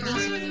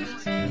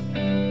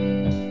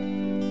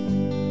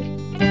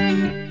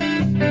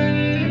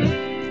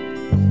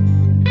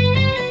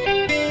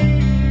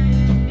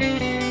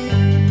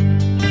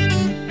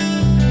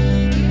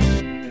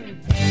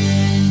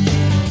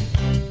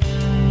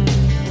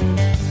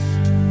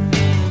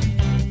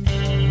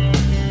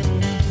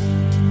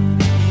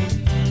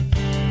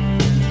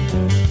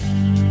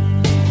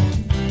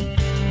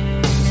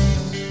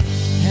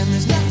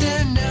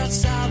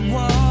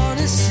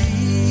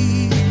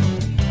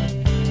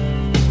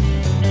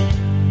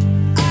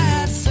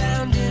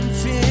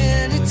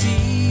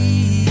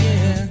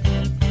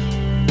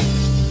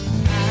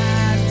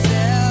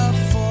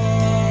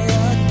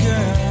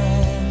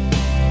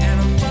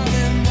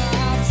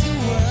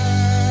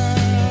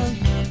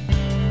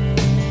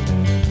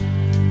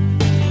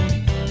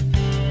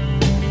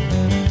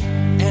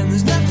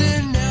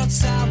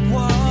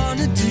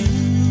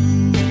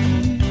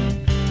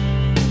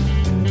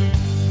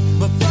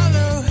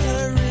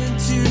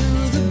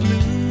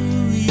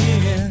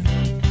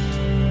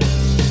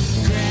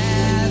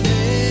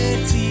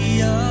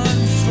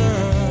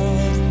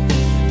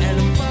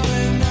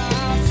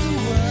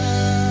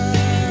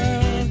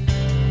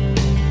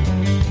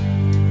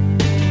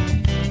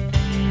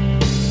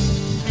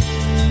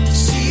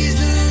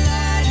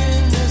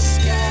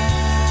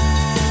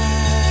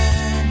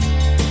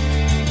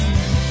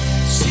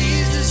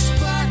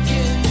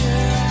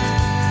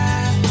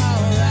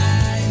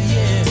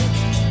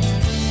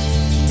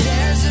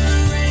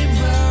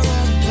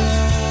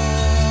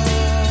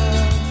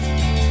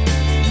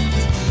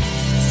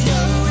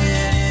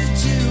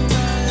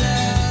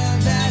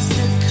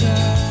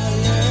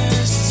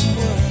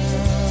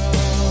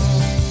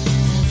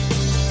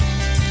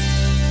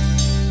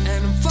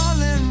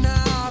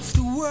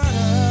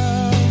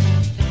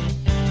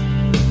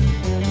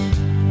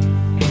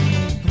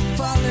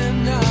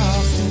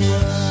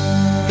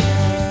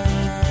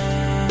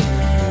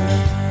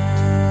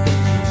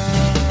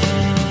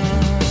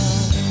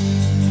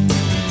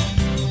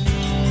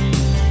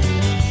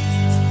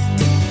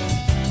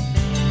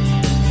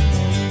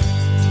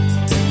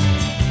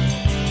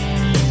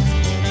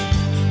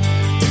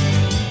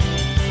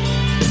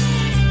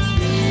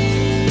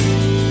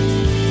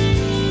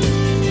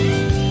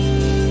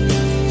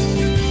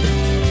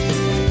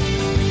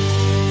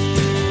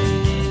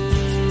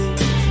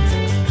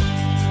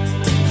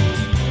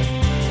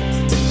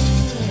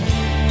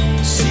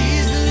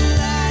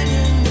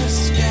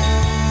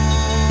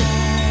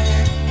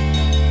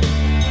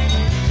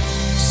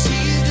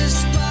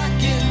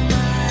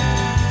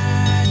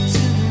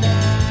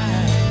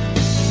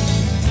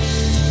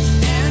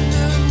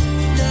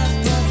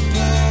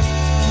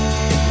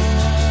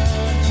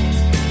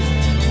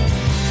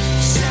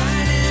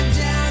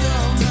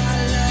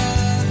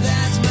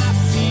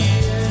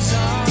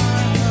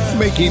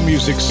 Making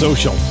music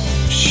social,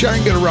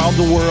 sharing it around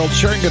the world,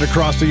 sharing it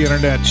across the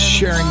internet,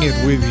 sharing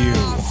it with you.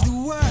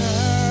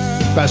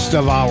 Best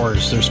of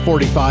hours. There's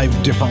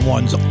 45 different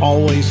ones,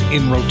 always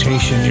in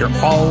rotation. You're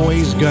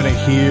always going to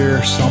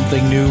hear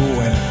something new,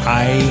 and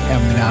I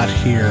am not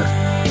here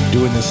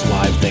doing this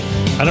live thing.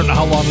 I don't know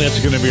how long that's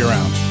going to be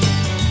around,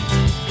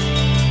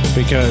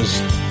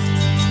 because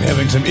I'm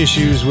having some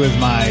issues with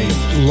my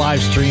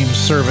live stream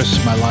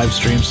service, my live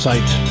stream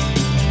site.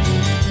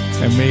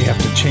 I may have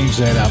to change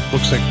that up.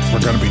 Looks like we're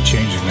going to be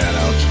changing that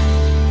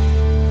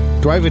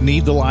out. Do I even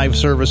need the live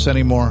service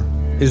anymore?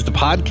 Is the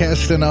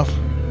podcast enough?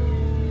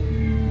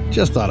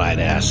 Just thought I'd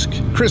ask.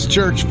 Chris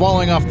Church,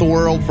 Falling Off the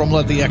World from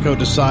Let the Echo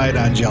Decide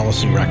on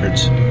Jealousy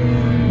Records.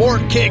 More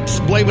Kicks,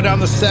 Blame It on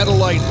the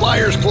Satellite,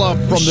 Liars Club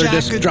from their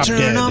disc Drop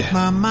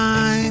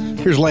Dead.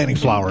 Here's Lanny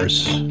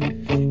Flowers.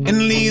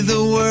 And leave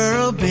the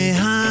world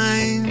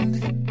behind.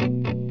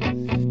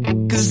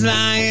 'Cause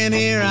lying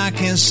here I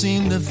can't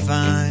seem to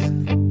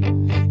find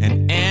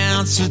an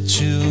answer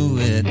to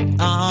it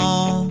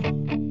all.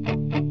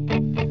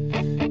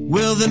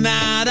 Will the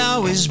night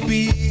always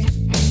be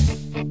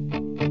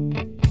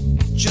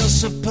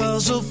just a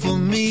puzzle for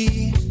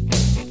me?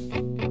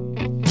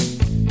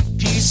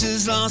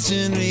 Pieces lost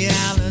in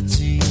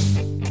reality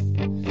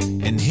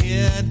and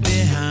hid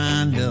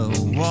behind a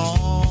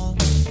wall.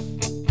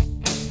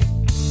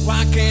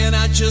 Why can't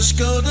I just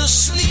go to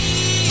sleep?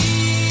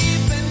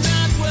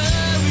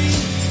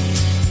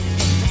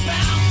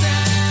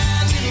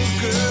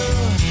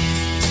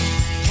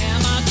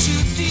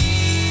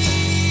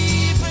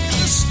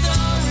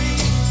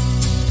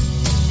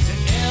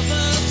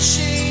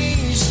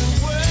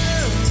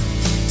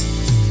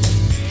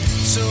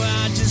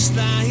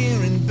 Lie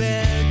here in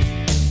bed,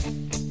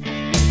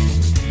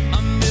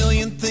 a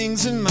million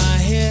things in my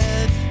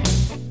head,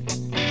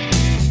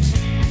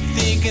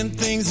 thinking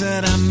things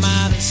that I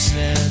might have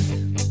said,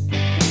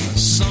 or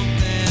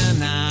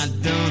something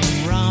I'd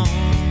done wrong.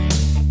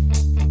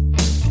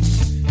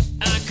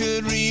 I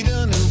could read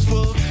a new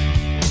book,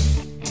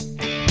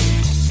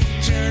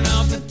 turn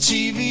off the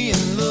TV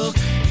and look,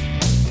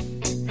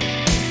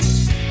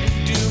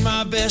 and do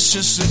my best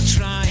just to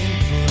try and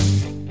put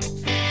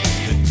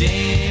the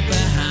day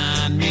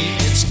behind me.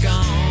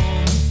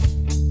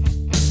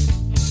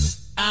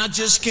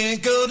 just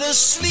can't go to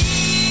sleep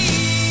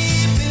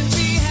and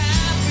be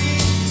happy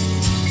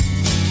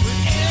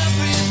with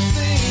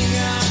everything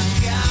I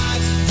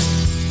got.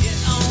 It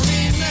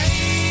only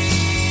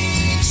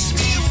makes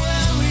me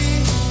worry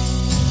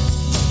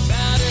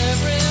about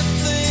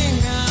everything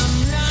I'm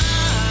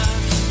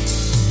not.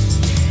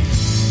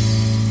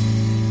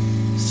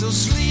 So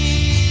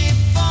sleep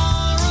for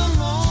a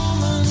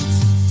moment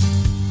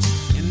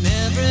and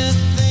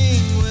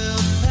everything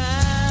will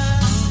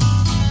pass.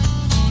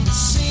 It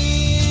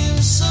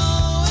seems so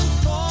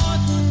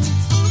important,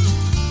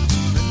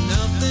 but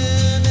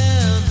nothing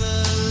ever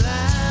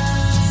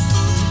lasts.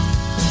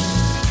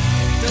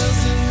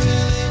 Doesn't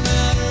really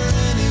matter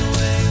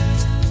anyway,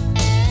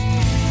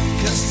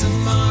 'cause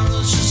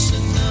tomorrow's just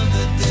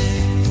another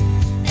day.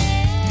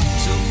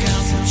 So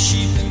count some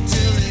sheep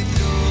until it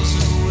goes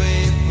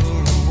away for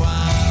a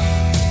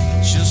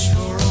while, just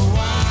for a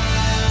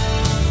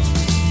while.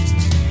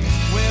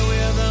 Where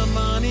will the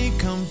money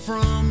come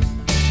from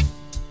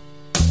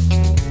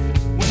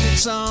when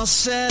it's all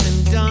said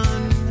and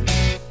done?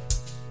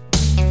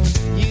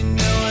 You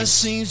know it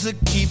seems to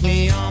keep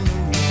me on the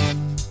run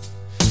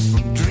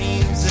from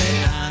dreams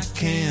that I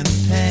can't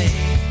pay.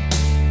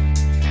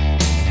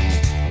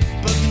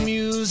 But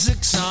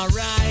music's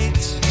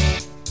alright,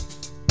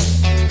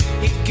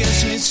 it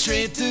gets me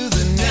straight through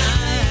the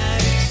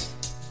night.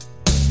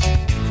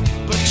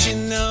 But you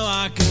know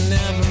I can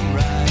never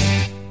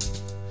write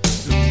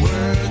the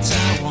words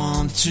I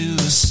want to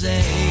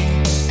say.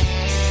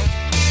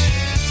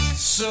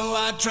 So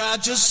I try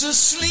just to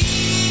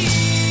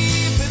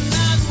sleep and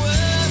not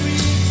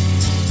worry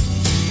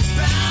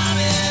about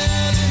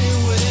it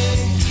anyway.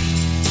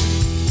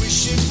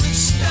 Wish it would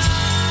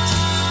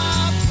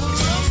stop for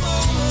a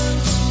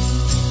moment,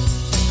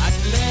 I'd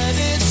let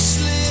it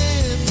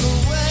slip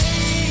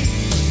away.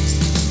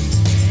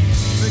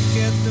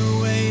 Forget the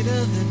weight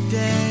of the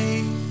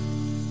day,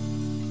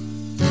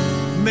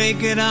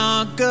 make it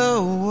all go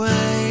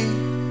away,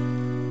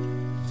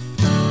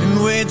 and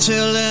wait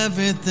till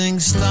everything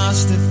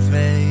starts to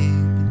fade,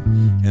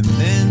 and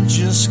then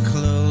just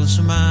close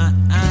my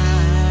eyes.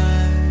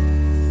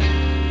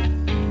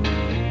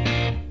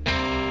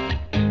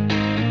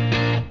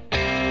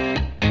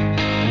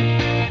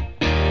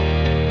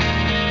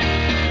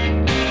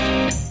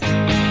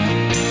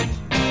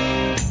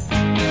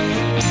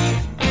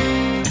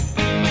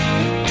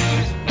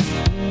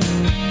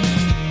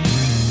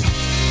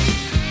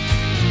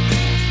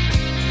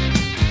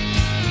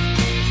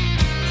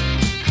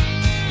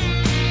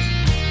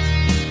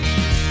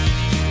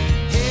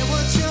 Hey,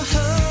 what's your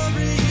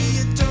hurry?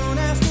 You don't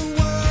have to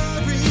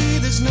worry.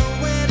 There's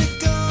nowhere to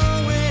go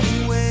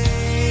anyway.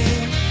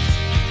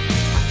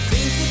 I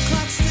think the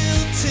clock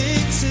still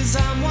ticks as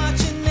I'm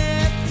watching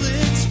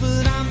Netflix,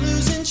 but I'm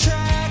losing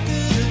track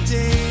of the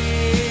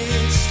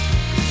days.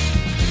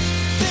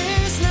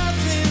 There's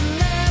nothing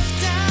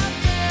left out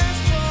there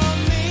for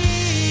me.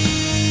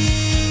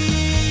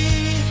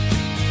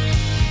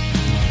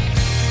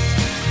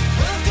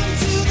 Welcome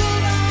to the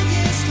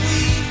longest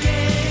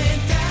weekend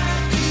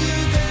that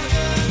you've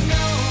ever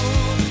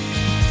known.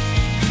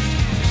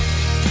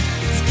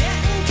 It's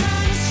getting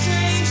kinda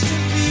strange to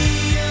be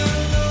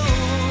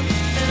alone,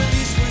 and at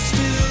least we're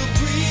still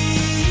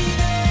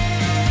breathing.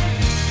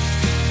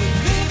 But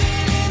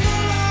living in the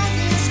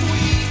longest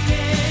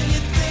weekend,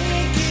 you'd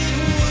think it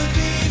would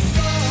be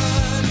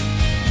fun.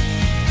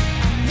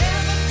 I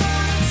never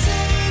thought I'd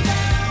say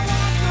that I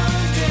want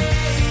one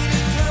day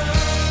to come.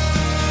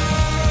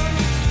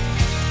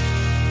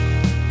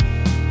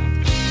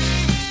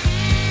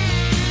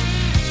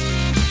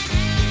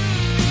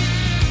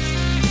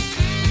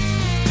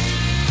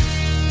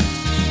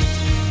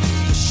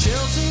 The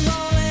shelves are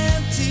all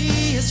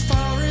empty as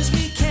far as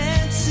we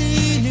can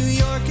see. New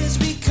York has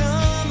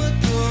become a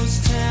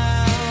ghost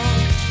town.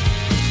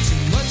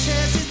 Too much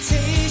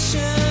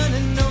hesitation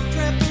and no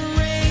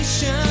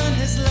preparation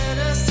has led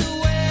us to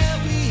where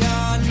we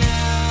are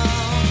now.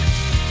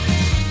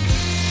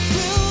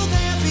 Will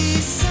there be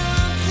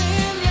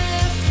something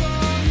left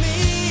for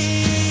me?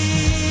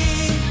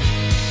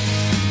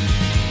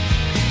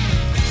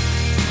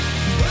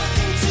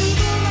 Welcome to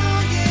the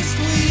longest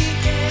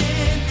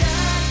weekend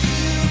that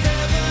you've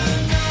ever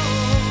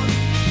known.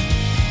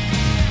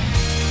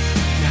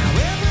 Now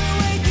every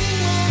waking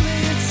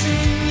moment's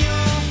in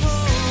your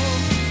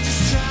home.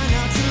 Just try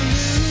not to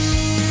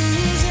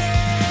lose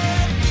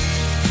it.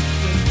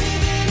 We're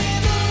living in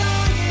the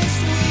longest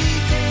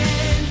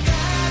weekend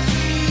that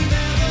we've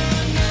ever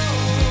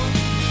known.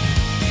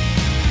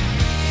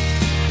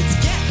 It's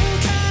getting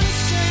kinda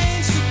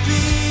strange to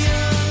be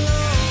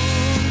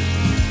alone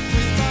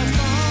with our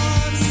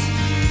thoughts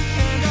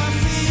and our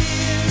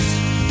fears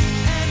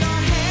and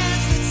our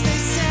hands that stay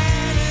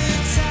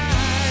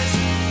sanitized.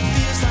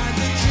 Feels like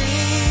a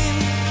dream,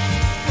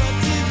 but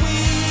did we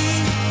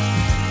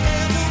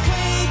ever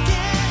wake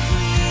and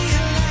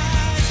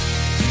realize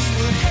we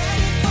were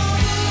headed for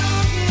the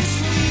longest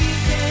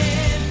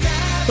weekend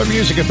that The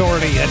Music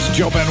Authority, that's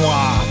Joe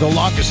Benoit. The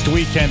Longest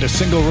Weekend, a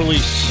single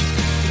release.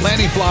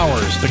 Lanny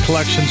Flowers, the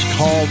collection's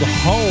called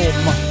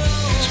Home.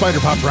 Spider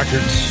Pop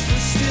Records.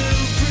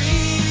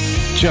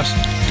 Just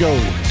Go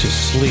to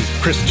Sleep.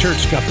 Chris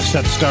Church got the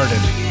set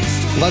started.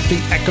 Let the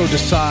Echo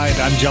Decide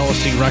on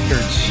Jealousy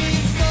Records.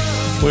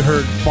 We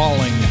heard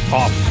Falling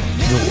Off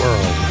the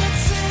World.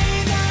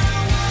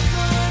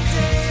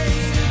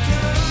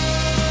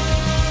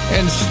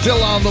 And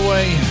still on the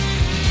way,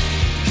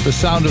 the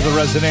sound of the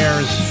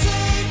Resonaires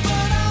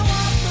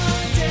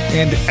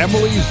and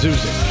Emily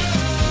Zuzik,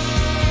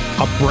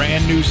 a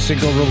brand new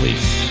single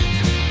release.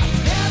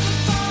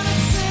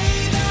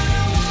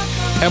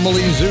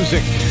 Emily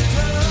Zuzik,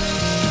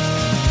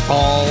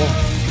 All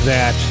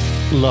That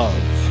Love.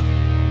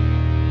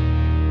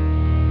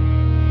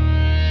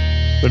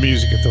 The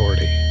Music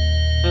Authority.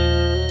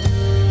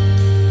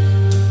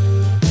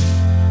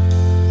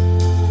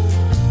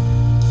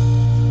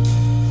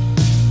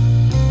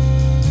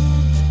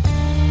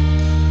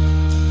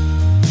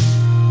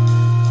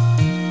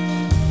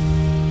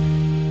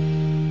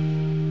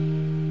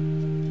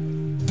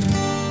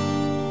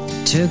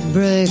 Took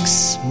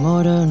bricks,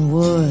 mortar and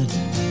wood,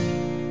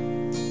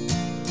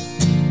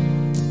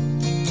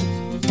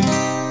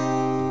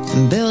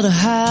 and built a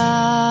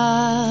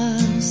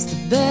house the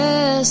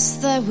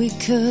best that we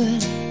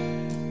could.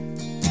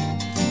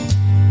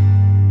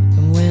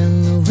 And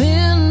when the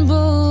wind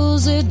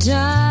blows it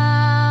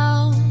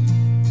down,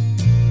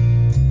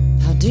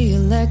 how do you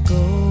let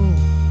go?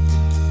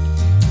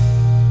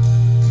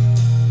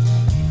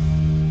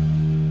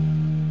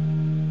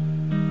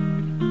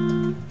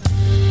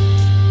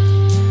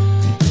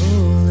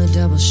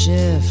 Double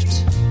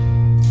shift,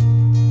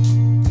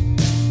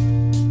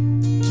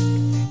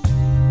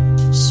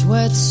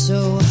 sweat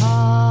so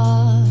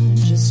hard,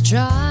 just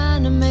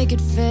trying to make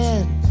it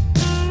fit.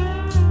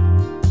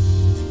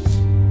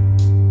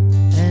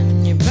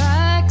 And your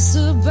back's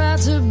about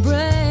to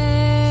break,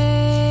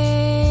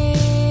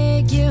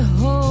 you're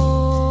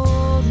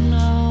holding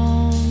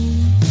on.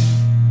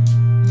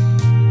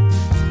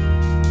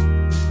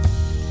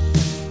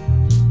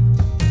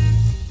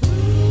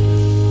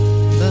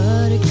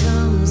 But it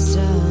comes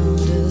down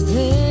to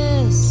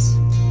this: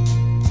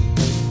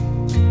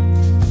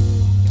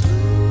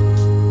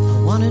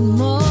 I wanted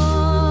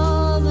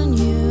more than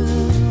you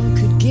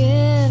could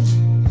give.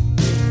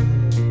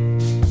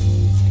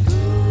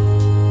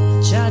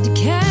 Tried to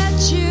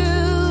catch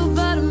you,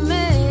 but I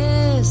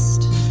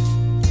missed.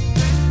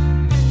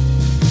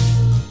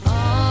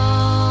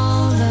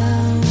 All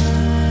that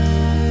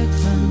work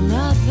for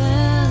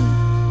nothing.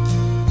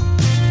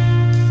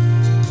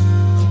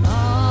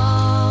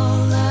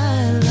 All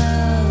that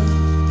love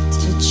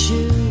to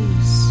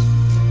choose.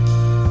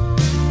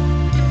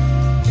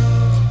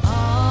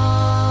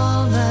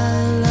 All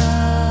that love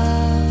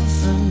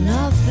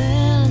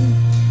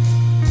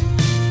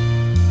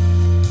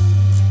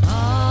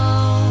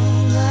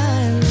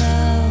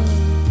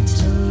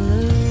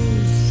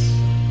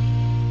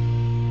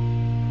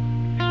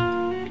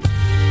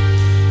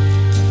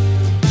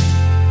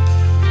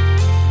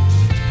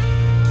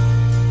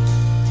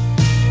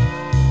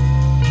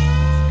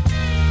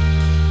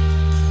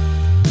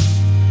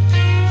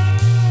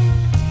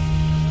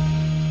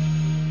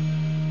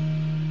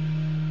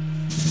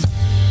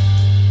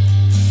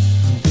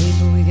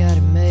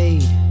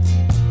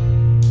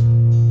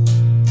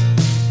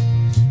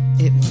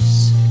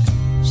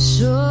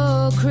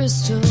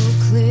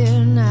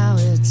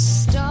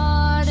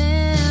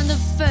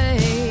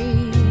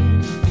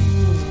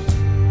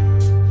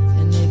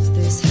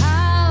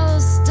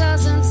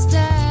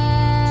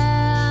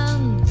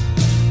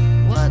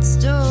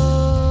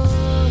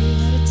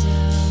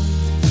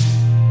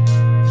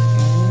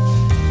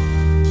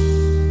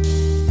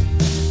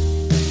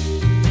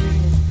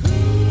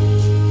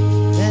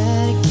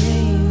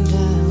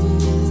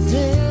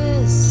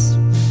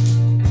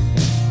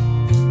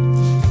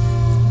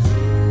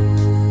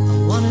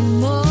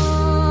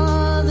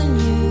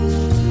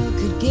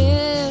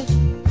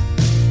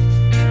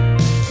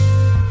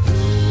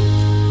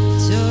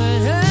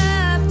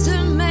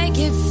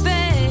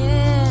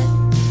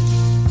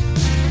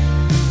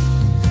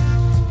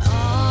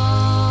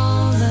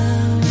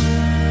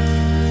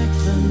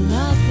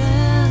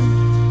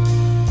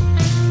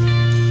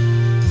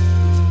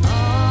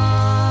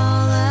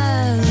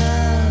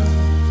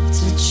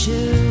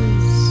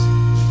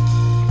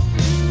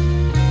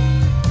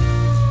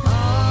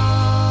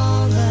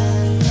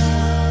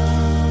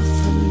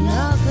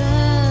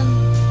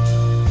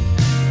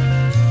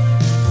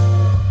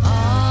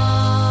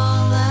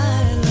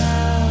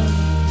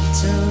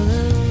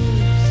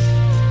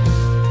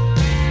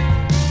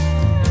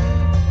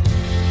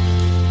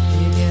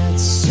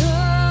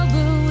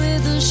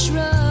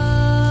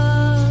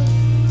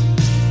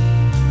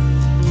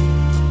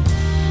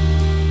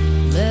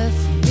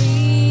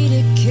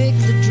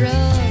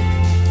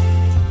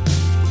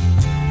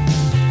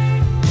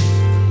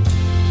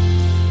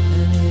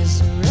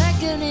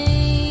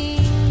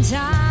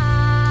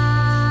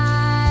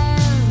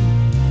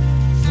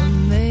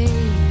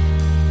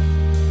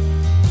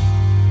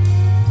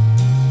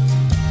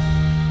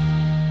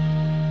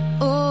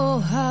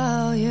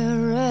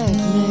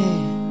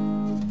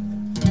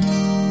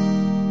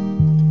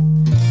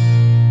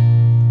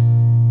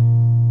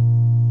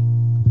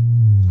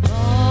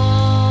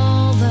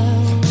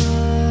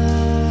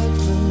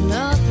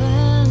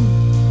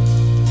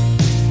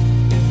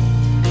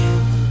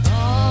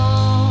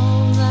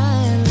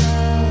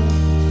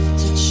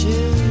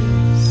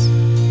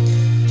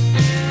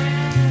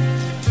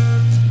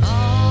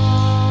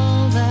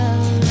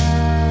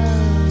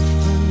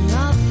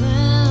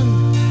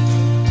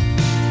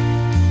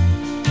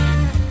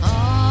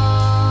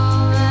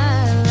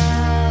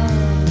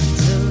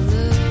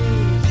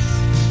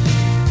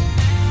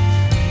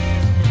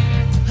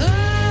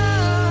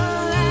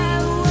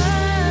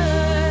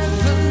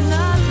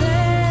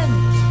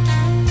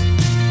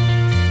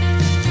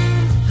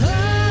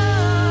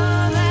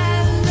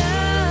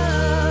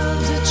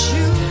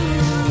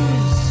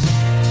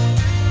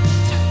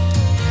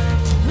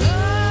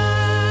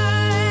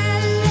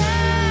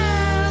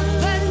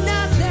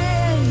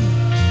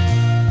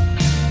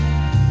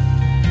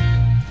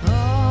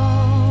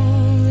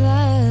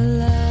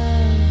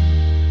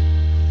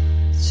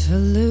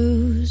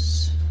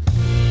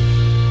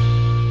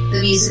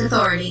The Music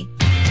Authority.